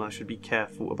this one I should be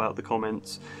careful about the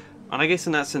comments. And I guess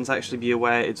in that sense actually be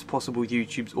aware it's possible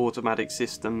YouTube's automatic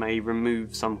system may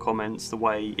remove some comments the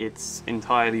way it's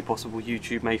entirely possible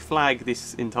YouTube may flag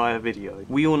this entire video.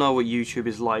 We all know what YouTube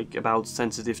is like about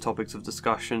sensitive topics of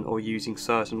discussion or using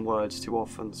certain words too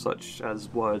often, such as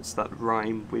words that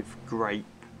rhyme with grape.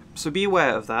 So be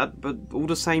aware of that, but all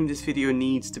the same this video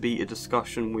needs to be a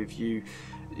discussion with you.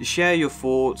 Share your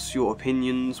thoughts, your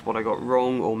opinions, what I got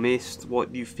wrong or missed,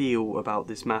 what you feel about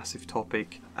this massive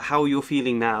topic, how you're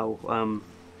feeling now.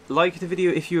 Like the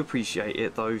video if you appreciate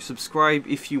it though, subscribe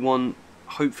if you want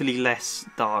hopefully less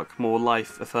dark, more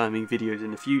life-affirming videos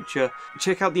in the future.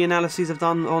 Check out the analyses I've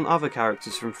done on other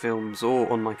characters from films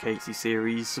or on my Satie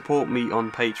series. Support me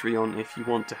on Patreon if you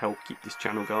want to help keep this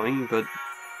channel going, but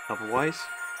otherwise,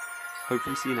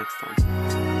 hopefully see you next time.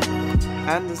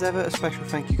 And as ever, a special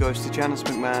thank you goes to Janice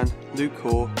McMahon, Luke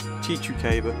Hoare, Chichu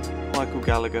Kaber, Michael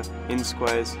Gallagher,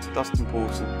 InSquares, Dustin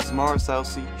Paulson, Samara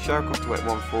Salsi,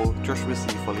 Sharikoff14, Joshua C.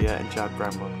 Follier and Jab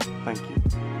Gramwell. Thank you.